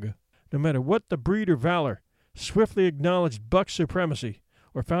dog, no matter what the breed or valor, swiftly acknowledged Buck's supremacy,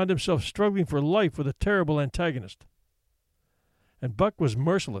 or found himself struggling for life with a terrible antagonist. And Buck was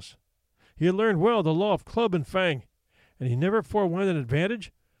merciless. He had learned well the law of club and fang, and he never forewent an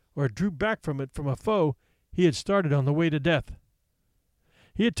advantage or drew back from it from a foe he had started on the way to death.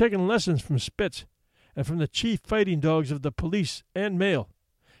 He had taken lessons from Spitz and from the chief fighting dogs of the police and mail,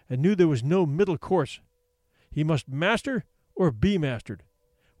 and knew there was no middle course. He must master or be mastered,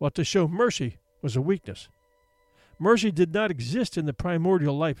 while to show mercy was a weakness. Mercy did not exist in the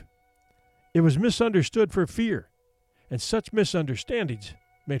primordial life. It was misunderstood for fear, and such misunderstandings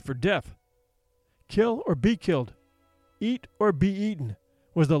made for death. Kill or be killed, eat or be eaten,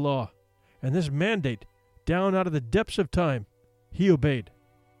 was the law, and this mandate, down out of the depths of time, he obeyed.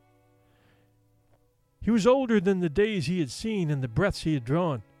 He was older than the days he had seen and the breaths he had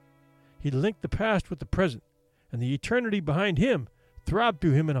drawn. He linked the past with the present, and the eternity behind him throbbed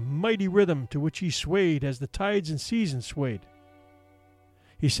through him in a mighty rhythm to which he swayed as the tides and seasons swayed.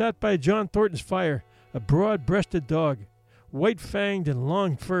 He sat by John Thornton's fire, a broad-breasted dog, white-fanged and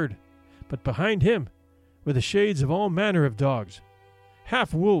long-furred, but behind him were the shades of all manner of dogs,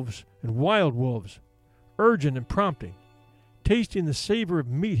 half-wolves and wild wolves, urgent and prompting, tasting the savor of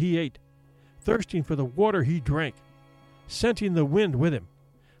meat he ate, thirsting for the water he drank, scenting the wind with him,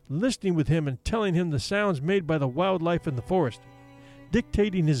 listening with him and telling him the sounds made by the wildlife in the forest,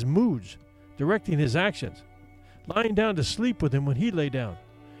 dictating his moods, directing his actions, lying down to sleep with him when he lay down,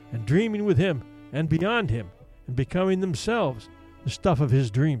 and dreaming with him and beyond him, and becoming themselves the stuff of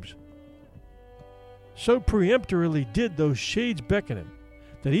his dreams. So peremptorily did those shades beckon him,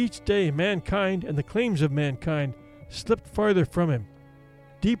 that each day mankind and the claims of mankind slipped farther from him.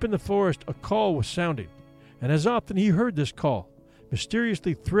 Deep in the forest a call was sounding, and as often he heard this call,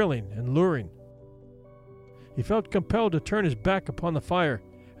 mysteriously thrilling and luring. He felt compelled to turn his back upon the fire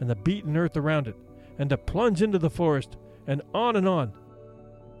and the beaten earth around it, and to plunge into the forest, and on and on.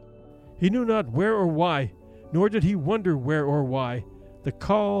 He knew not where or why, nor did he wonder where or why, the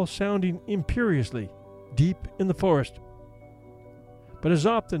call sounding imperiously deep in the forest. But as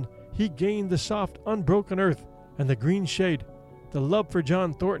often he gained the soft, unbroken earth and the green shade, the love for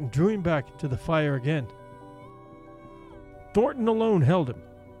John Thornton drew him back to the fire again. Thornton alone held him.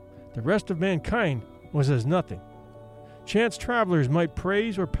 The rest of mankind was as nothing. Chance travelers might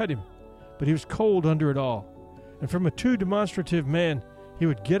praise or pet him, but he was cold under it all, and from a too demonstrative man, he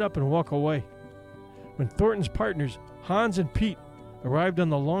would get up and walk away. When Thornton's partners, Hans and Pete, arrived on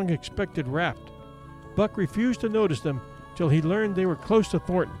the long-expected raft, Buck refused to notice them till he learned they were close to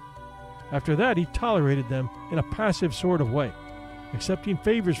Thornton. After that, he tolerated them in a passive sort of way, accepting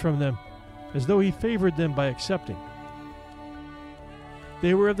favors from them as though he favored them by accepting.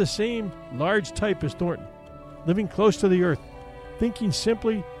 They were of the same large type as Thornton, living close to the earth, thinking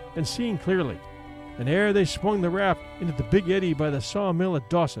simply and seeing clearly. And ere they swung the raft into the big eddy by the sawmill at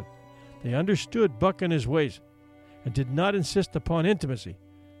Dawson, they understood Buck and his ways, and did not insist upon intimacy,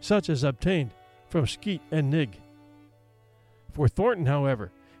 such as obtained from Skeet and Nig. For Thornton,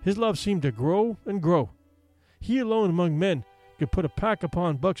 however, his love seemed to grow and grow. He alone among men could put a pack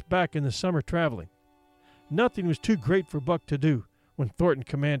upon Buck's back in the summer traveling. Nothing was too great for Buck to do when Thornton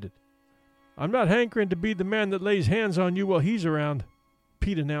commanded. "I'm not hankering to be the man that lays hands on you while he's around,"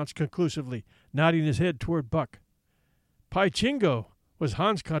 Pete announced conclusively, nodding his head toward Buck. "Pai Chingo," was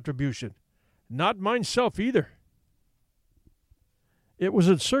Hans' contribution. "Not mineself either." It was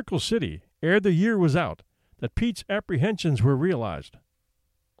at Circle City, ere the year was out, that Pete's apprehensions were realized.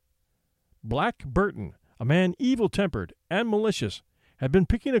 Black Burton, a man evil-tempered and malicious, had been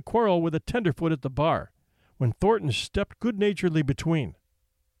picking a quarrel with a tenderfoot at the bar, when Thornton stepped good-naturedly between.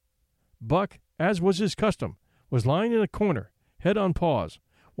 Buck, as was his custom, was lying in a corner, head on paws,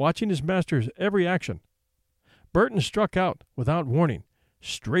 watching his master's every action. Burton struck out, without warning,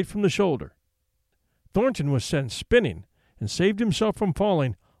 straight from the shoulder. Thornton was sent spinning, and saved himself from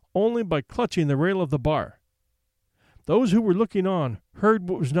falling only by clutching the rail of the bar. Those who were looking on heard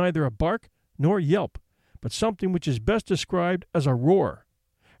what was neither a bark nor yelp, but something which is best described as a roar,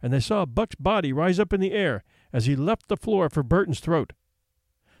 and they saw Buck's body rise up in the air as he leapt the floor for Burton's throat.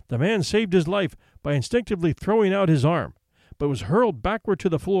 The man saved his life by instinctively throwing out his arm, but was hurled backward to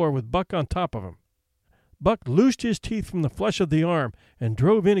the floor with Buck on top of him. Buck loosed his teeth from the flesh of the arm and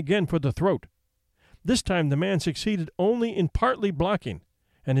drove in again for the throat. This time the man succeeded only in partly blocking,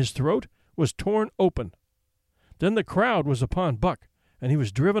 and his throat was torn open. Then the crowd was upon Buck, and he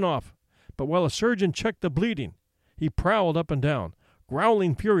was driven off, but while a surgeon checked the bleeding, he prowled up and down,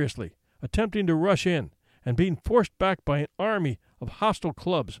 growling furiously, attempting to rush in, and being forced back by an army of hostile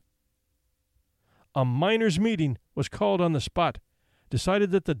clubs. A miners' meeting was called on the spot,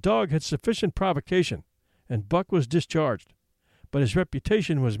 decided that the dog had sufficient provocation, and Buck was discharged, but his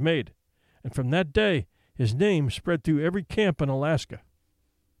reputation was made, and from that day his name spread through every camp in Alaska.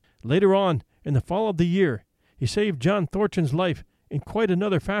 Later on, in the fall of the year, he saved John Thornton's life in quite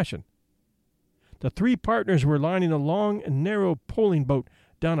another fashion. The three partners were lining a long and narrow poling boat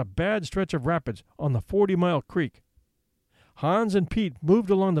down a bad stretch of rapids on the 40-mile creek. Hans and Pete moved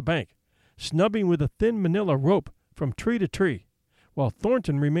along the bank, snubbing with a thin manila rope from tree to tree, while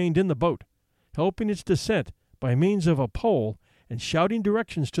Thornton remained in the boat, helping its descent by means of a pole and shouting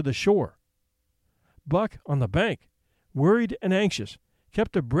directions to the shore. Buck, on the bank, worried and anxious,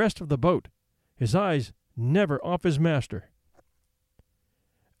 kept abreast of the boat, his eyes never off his master.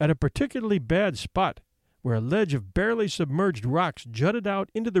 At a particularly bad spot, where a ledge of barely submerged rocks jutted out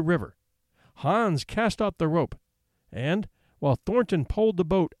into the river, Hans cast out the rope, and, while Thornton poled the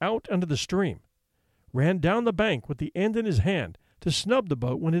boat out under the stream, ran down the bank with the end in his hand to snub the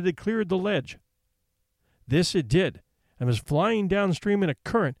boat when it had cleared the ledge. This it did, and was flying downstream in a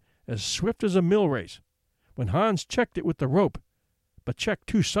current as swift as a mill race, when Hans checked it with the rope, but checked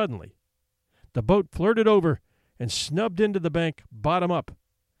too suddenly. The boat flirted over and snubbed into the bank bottom up,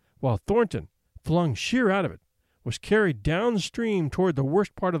 while Thornton, flung sheer out of it, was carried downstream toward the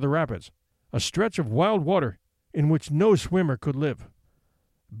worst part of the rapids, a stretch of wild water in which no swimmer could live.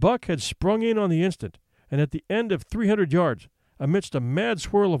 Buck had sprung in on the instant, and at the end of 300 yards, amidst a mad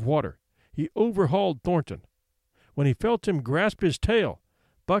swirl of water, he overhauled Thornton. When he felt him grasp his tail,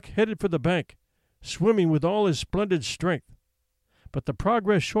 Buck headed for the bank, swimming with all his splendid strength. But the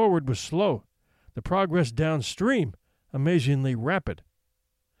progress shoreward was slow, the progress downstream amazingly rapid.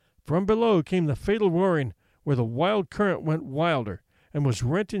 From below came the fatal roaring, where the wild current went wilder, and was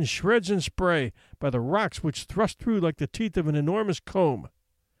rent in shreds and spray by the rocks which thrust through like the teeth of an enormous comb.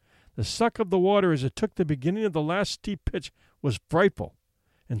 The suck of the water as it took the beginning of the last steep pitch was frightful,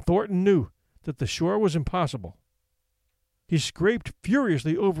 and Thornton knew that the shore was impossible. He scraped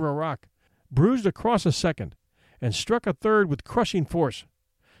furiously over a rock, bruised across a second, and struck a third with crushing force.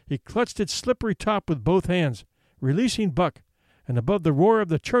 He clutched its slippery top with both hands, releasing Buck, and above the roar of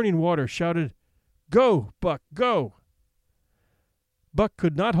the churning water shouted, "Go, Buck, go!" Buck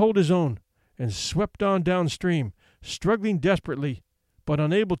could not hold his own, and swept on downstream, struggling desperately, but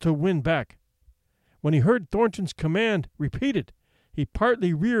unable to win back. When he heard Thornton's command repeated, he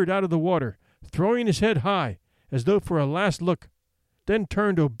partly reared out of the water, throwing his head high, as though for a last look, then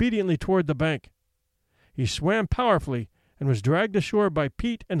turned obediently toward the bank. He swam powerfully and was dragged ashore by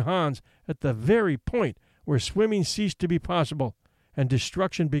Pete and Hans at the very point where swimming ceased to be possible and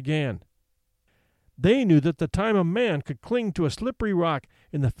destruction began. They knew that the time a man could cling to a slippery rock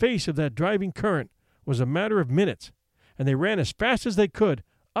in the face of that driving current was a matter of minutes, and they ran as fast as they could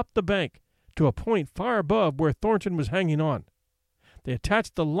up the bank to a point far above where Thornton was hanging on. They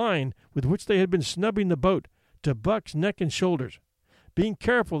attached the line with which they had been snubbing the boat to Buck's neck and shoulders, being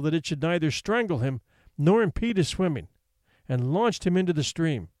careful that it should neither strangle him nor impede his swimming, and launched him into the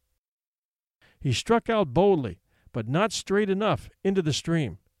stream. He struck out boldly, but not straight enough into the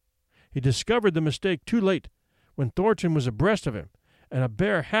stream. He discovered the mistake too late, when Thornton was abreast of him and a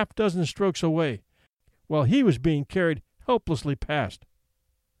bare half-dozen strokes away, while he was being carried helplessly past.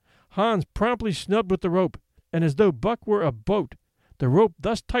 Hans promptly snubbed with the rope, and as though Buck were a boat, the rope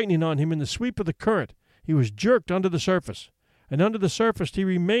thus tightening on him in the sweep of the current, he was jerked onto the surface, and under the surface he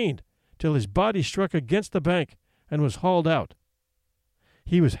remained till his body struck against the bank and was hauled out.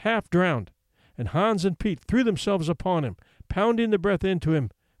 He was half drowned, and Hans and Pete threw themselves upon him, pounding the breath into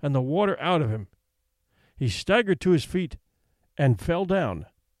him and the water out of him. He staggered to his feet and fell down.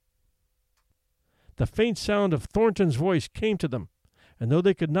 The faint sound of Thornton's voice came to them, and though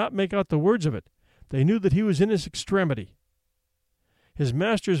they could not make out the words of it, they knew that he was in his extremity. His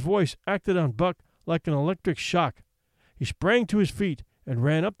master's voice acted on Buck like an electric shock. He sprang to his feet and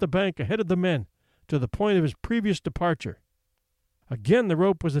ran up the bank ahead of the men to the point of his previous departure. Again the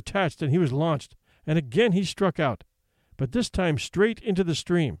rope was attached and he was launched, and again he struck out, but this time straight into the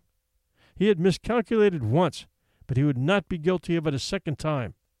stream. He had miscalculated once, but he would not be guilty of it a second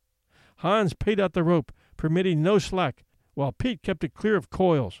time. Hans paid out the rope, permitting no slack, while Pete kept it clear of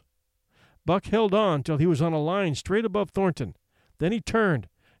coils. Buck held on till he was on a line straight above Thornton. Then he turned,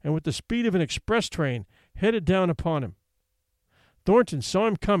 and with the speed of an express train, headed down upon him. Thornton saw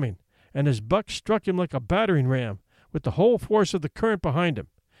him coming, and as Buck struck him like a battering ram, with the whole force of the current behind him,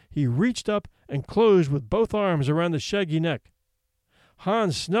 he reached up and closed with both arms around the shaggy neck.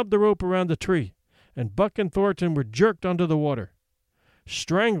 Hans snubbed the rope around the tree, and Buck and Thornton were jerked onto the water.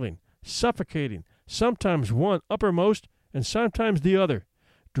 Strangling, suffocating, sometimes one uppermost and sometimes the other,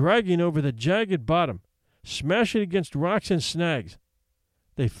 dragging over the jagged bottom, smashing against rocks and snags,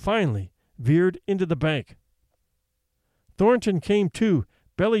 they finally veered into the bank. Thornton came to,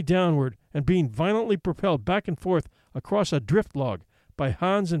 belly downward, and being violently propelled back and forth across a drift log by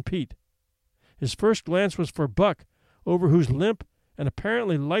Hans and Pete. His first glance was for Buck, over whose limp and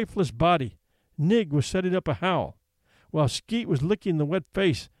apparently lifeless body Nig was setting up a howl, while Skeet was licking the wet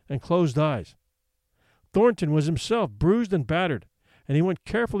face and closed eyes. Thornton was himself bruised and battered, and he went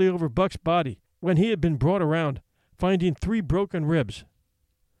carefully over Buck's body when he had been brought around, finding 3 broken ribs.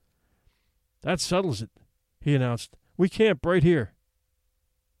 "That settles it," he announced. "We camp right here."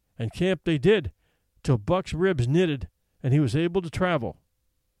 And camp they did, till Buck's ribs knitted, and he was able to travel.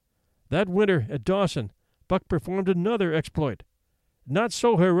 That winter at Dawson, Buck performed another exploit, not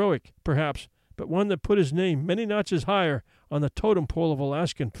so heroic, perhaps, but one that put his name many notches higher on the totem pole of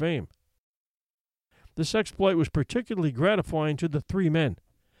Alaskan fame. This exploit was particularly gratifying to the 3 men,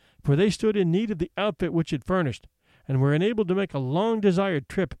 for they stood in need of the outfit which it furnished, and were enabled to make a long-desired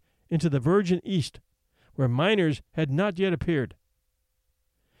trip into the Virgin East, where miners had not yet appeared.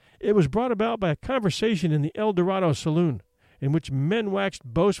 It was brought about by a conversation in the El Dorado saloon, in which men waxed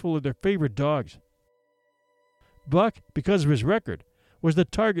boastful of their favorite dogs. Buck, because of his record, was the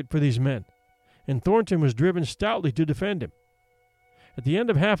target for these men, and Thornton was driven stoutly to defend him. At the end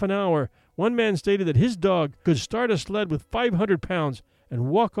of half an hour, one man stated that his dog could start a sled with 500 pounds and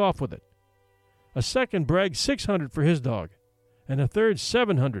walk off with it. A second bragged 600 for his dog, and a third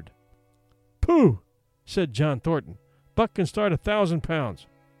 700. "Pooh," said John Thornton. "Buck can start 1,000 pounds."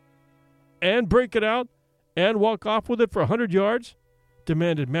 "And break it out, and walk off with it for 100 yards?"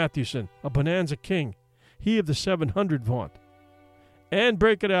 demanded Mathewson, a Bonanza king, he of the 700 vaunt. "And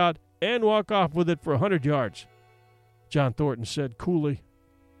break it out, and walk off with it for 100 yards, John Thornton said coolly.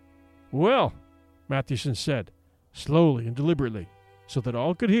 "Well," Mathewson said, slowly and deliberately, so that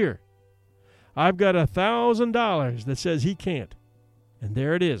all could hear, "I've got $1,000 that says he can't, and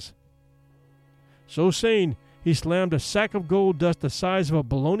there it is." So saying, he slammed a sack of gold dust the size of a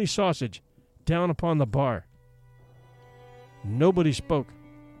bologna sausage down upon the bar. Nobody spoke.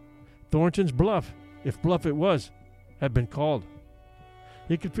 Thornton's bluff, if bluff it was, had been called.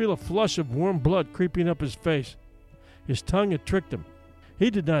 He could feel a flush of warm blood creeping up his face. His tongue had tricked him. He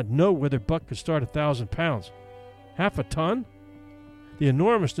did not know whether Buck could start 1,000 pounds. Half a ton? The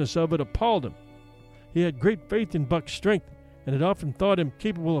enormousness of it appalled him. He had great faith in Buck's strength, and had often thought him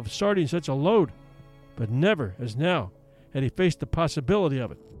capable of starting such a load, but never, as now, had he faced the possibility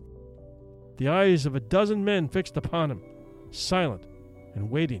of it. The eyes of a dozen men fixed upon him, silent and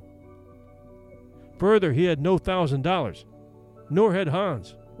waiting. Further, he had no $1,000, nor had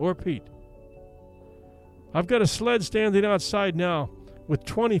Hans or Pete. "I've got a sled standing outside now with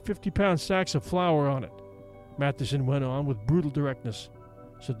 20 50-pound sacks of flour on it," Matheson went on with brutal directness.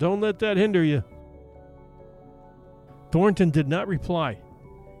 "So don't let that hinder you." Thornton did not reply.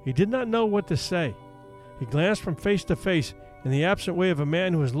 He did not know what to say. He glanced from face to face in the absent way of a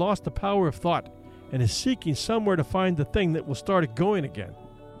man who has lost the power of thought and is seeking somewhere to find the thing that will start it going again.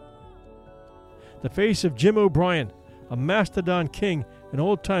 The face of Jim O'Brien, a mastodon king, an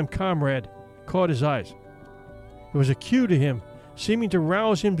old-time comrade, caught his eyes. It was a cue to him, seeming to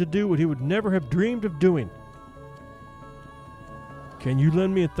rouse him to do what he would never have dreamed of doing. "Can you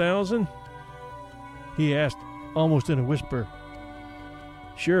lend me 1,000?" he asked, almost in a whisper.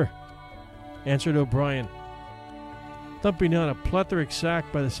 "Sure," answered O'Brien, thumping down a plethoric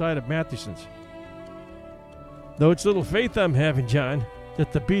sack by the side of Matheson's. "Though it's little faith I'm having, John,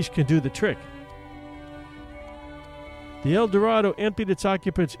 that the beast can do the trick." The El Dorado emptied its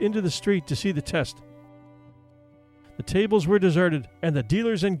occupants into the street to see the test. The tables were deserted, and the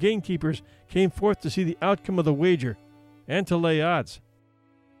dealers and gamekeepers came forth to see the outcome of the wager and to lay odds.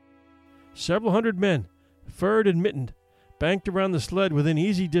 Several hundred men, furred and mittened, banked around the sled within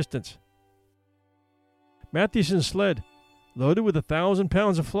easy distance. Matheson's sled, loaded with 1,000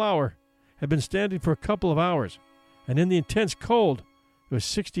 pounds of flour, had been standing for a couple of hours, and in the intense cold, it was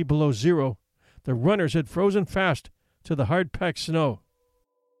 60 below zero, the runners had frozen fast to the hard-packed snow.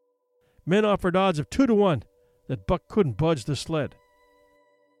 Men offered odds of 2-1 that Buck couldn't budge the sled.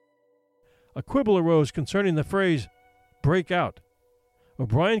 A quibble arose concerning the phrase, "break out."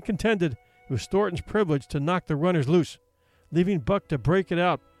 O'Brien contended it was Thornton's privilege to knock the runners loose, leaving Buck to break it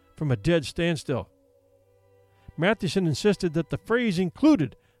out from a dead standstill. Matheson insisted that the phrase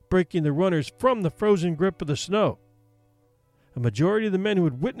included breaking the runners from the frozen grip of the snow. A majority of the men who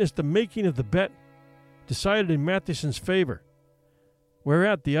had witnessed the making of the bet decided in Matheson's favor,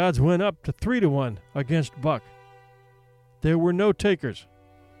 whereat the odds went up to 3-1 against Buck. There were no takers.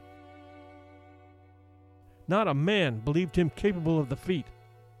 Not a man believed him capable of the feat.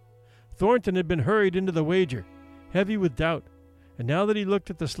 Thornton had been hurried into the wager, heavy with doubt, and now that he looked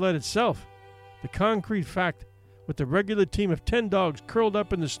at the sled itself, the concrete fact, with the regular team of 10 dogs curled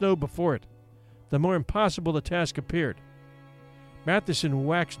up in the snow before it, the more impossible the task appeared. Matheson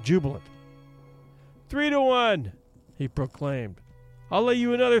waxed jubilant. 3-1, he proclaimed. "I'll lay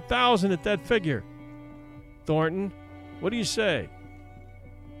you another 1,000 at that figure. Thornton, what do you say?"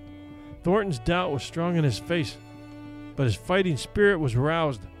 Thornton's doubt was strong in his face, but his fighting spirit was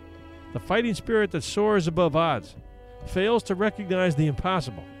roused. The fighting spirit that soars above odds, fails to recognize the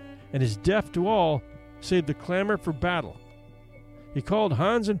impossible, and is deaf to all save the clamor for battle. He called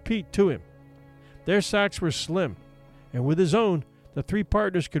Hans and Pete to him. Their sacks were slim, and with his own, the three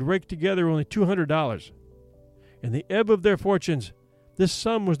partners could rake together only $200. In the ebb of their fortunes, this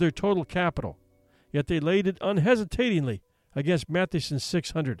sum was their total capital, yet they laid it unhesitatingly against Matheson's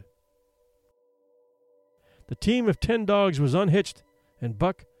 600. The team of 10 dogs was unhitched, and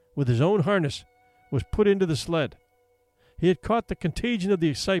Buck, with his own harness, was put into the sled. He had caught the contagion of the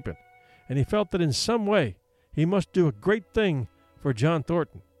excitement, and he felt that in some way he must do a great thing for John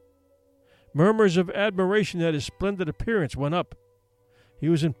Thornton. Murmurs of admiration at his splendid appearance went up. He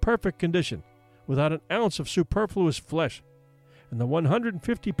was in perfect condition, without an ounce of superfluous flesh, and the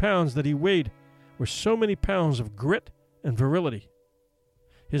 150 pounds that he weighed were so many pounds of grit and virility.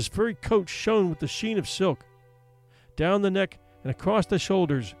 His furry coat shone with the sheen of silk. Down the neck and across the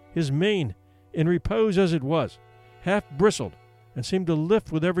shoulders, his mane, in repose as it was, half bristled and seemed to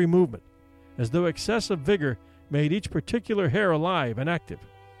lift with every movement, as though excessive vigor made each particular hair alive and active.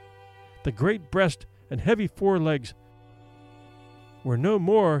 The great breast and heavy forelegs were no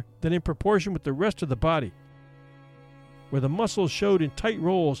more than in proportion with the rest of the body, where the muscles showed in tight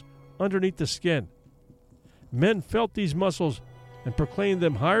rolls underneath the skin. Men felt these muscles and proclaimed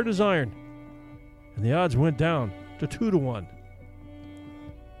them hard as iron, and the odds went down to 2-1.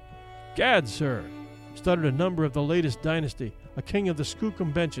 "Gad, sir," stuttered a number of the latest dynasty, a king of the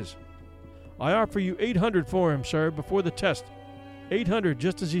Skookum benches. "I offer you 800 for him, sir, before the test. 800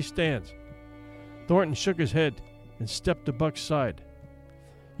 just as he stands." Thornton shook his head and stepped to Buck's side.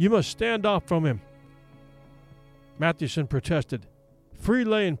 "You must stand off from him," Matheson protested. "Free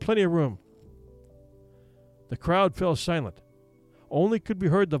lay and plenty of room." The crowd fell silent. Only could be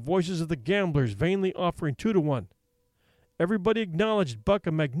heard the voices of the gamblers vainly offering 2-1, Everybody acknowledged Buck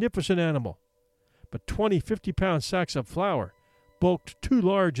a magnificent animal, but 20 50-pound sacks of flour bulked too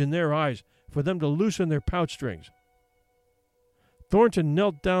large in their eyes for them to loosen their pouch strings. Thornton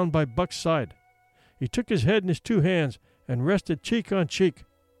knelt down by Buck's side. He took his head in his two hands and rested cheek on cheek.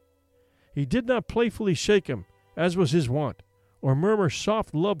 He did not playfully shake him, as was his wont, or murmur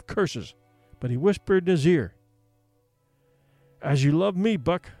soft love curses, but he whispered in his ear, "As you love me,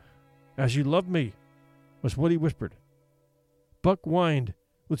 Buck, as you love me," was what he whispered. Buck whined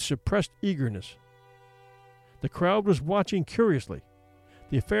with suppressed eagerness. The crowd was watching curiously.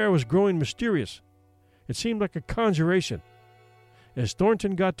 The affair was growing mysterious. It seemed like a conjuration. As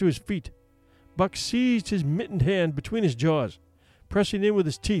Thornton got to his feet, Buck seized his mittened hand between his jaws, pressing in with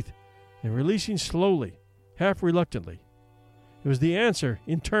his teeth and releasing slowly, half reluctantly. It was the answer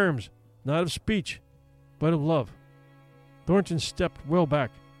in terms, not of speech, but of love. Thornton stepped well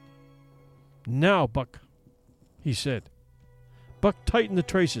back. "Now, Buck," he said. Buck tightened the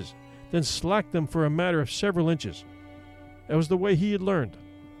traces, then slacked them for a matter of several inches. That was the way he had learned.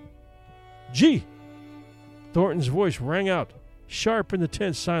 "Gee!" Thornton's voice rang out, sharp in the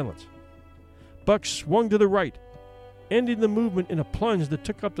tense silence. Buck swung to the right, ending the movement in a plunge that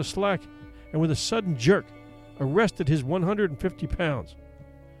took up the slack and with a sudden jerk arrested his 150 pounds.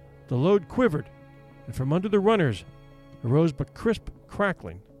 The load quivered, and from under the runners arose but crisp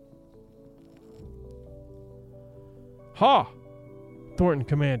crackling. "Ha!" Thornton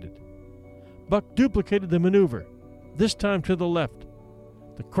commanded. Buck duplicated the maneuver, this time to the left.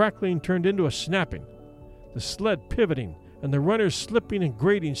 The crackling turned into a snapping, the sled pivoting and the runners slipping and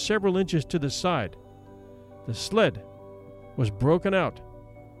grating several inches to the side. The sled was broken out.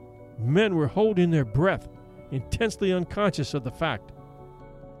 Men were holding their breath, intensely unconscious of the fact.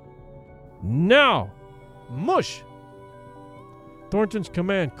 "Now! Mush!" Thornton's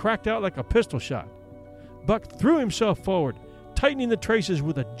command cracked out like a pistol shot. Buck threw himself forward, tightening the traces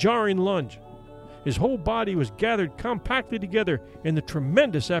with a jarring lunge. His whole body was gathered compactly together in the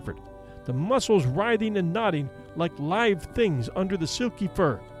tremendous effort, the muscles writhing and knotting like live things under the silky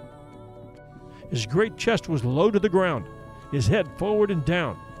fur. His great chest was low to the ground, his head forward and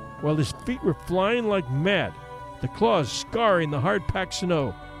down, while his feet were flying like mad, the claws scarring the hard-packed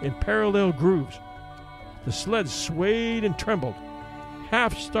snow in parallel grooves. The sled swayed and trembled,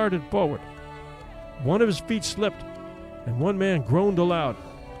 half started forward. One of his feet slipped, and one man groaned aloud.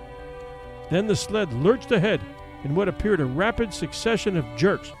 Then the sled lurched ahead in what appeared a rapid succession of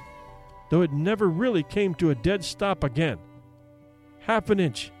jerks, though it never really came to a dead stop again. Half an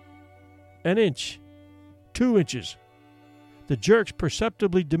inch, 2 inches. The jerks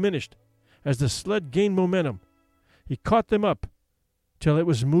perceptibly diminished as the sled gained momentum. He caught them up till it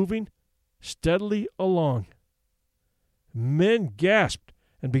was moving steadily along. Men gasped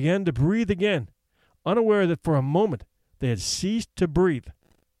and began to breathe again, unaware that for a moment they had ceased to breathe.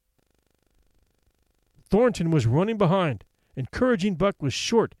 Thornton was running behind, encouraging Buck with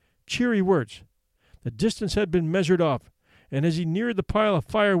short, cheery words. The distance had been measured off, and as he neared the pile of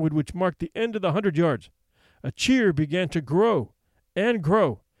firewood which marked the end of the 100 yards, a cheer began to grow and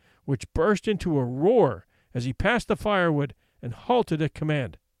grow, which burst into a roar as he passed the firewood and halted at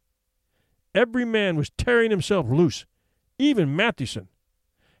command. Every man was tearing himself loose, even Mathewson.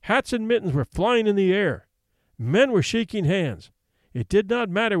 Hats and mittens were flying in the air. Men were shaking hands, it did not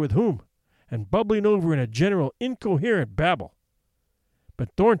matter with whom, and bubbling over in a general incoherent babble.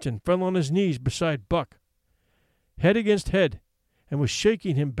 But Thornton fell on his knees beside Buck, head against head, and was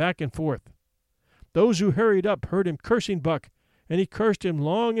shaking him back and forth. Those who hurried up heard him cursing Buck, and he cursed him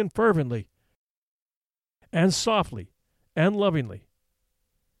long and fervently, and softly, and lovingly.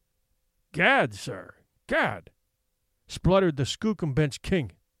 "Gad, sir, gad," spluttered the skookum bench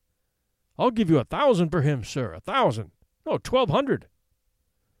king. "I'll give you 1,000 for him, sir, 1,000. No, 1,200.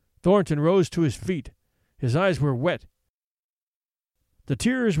 Thornton rose to his feet. His eyes were wet. The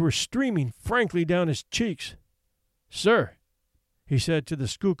tears were streaming frankly down his cheeks. "Sir," he said to the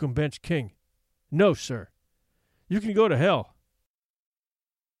skookum bench king, "no, sir. You can go to hell."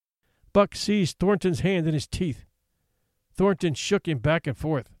 Buck seized Thornton's hand in his teeth. Thornton shook him back and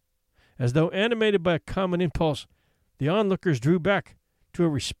forth. As though animated by a common impulse, the onlookers drew back to a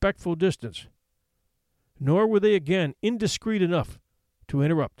respectful distance. Nor were they again indiscreet enough to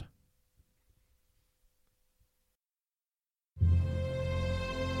interrupt.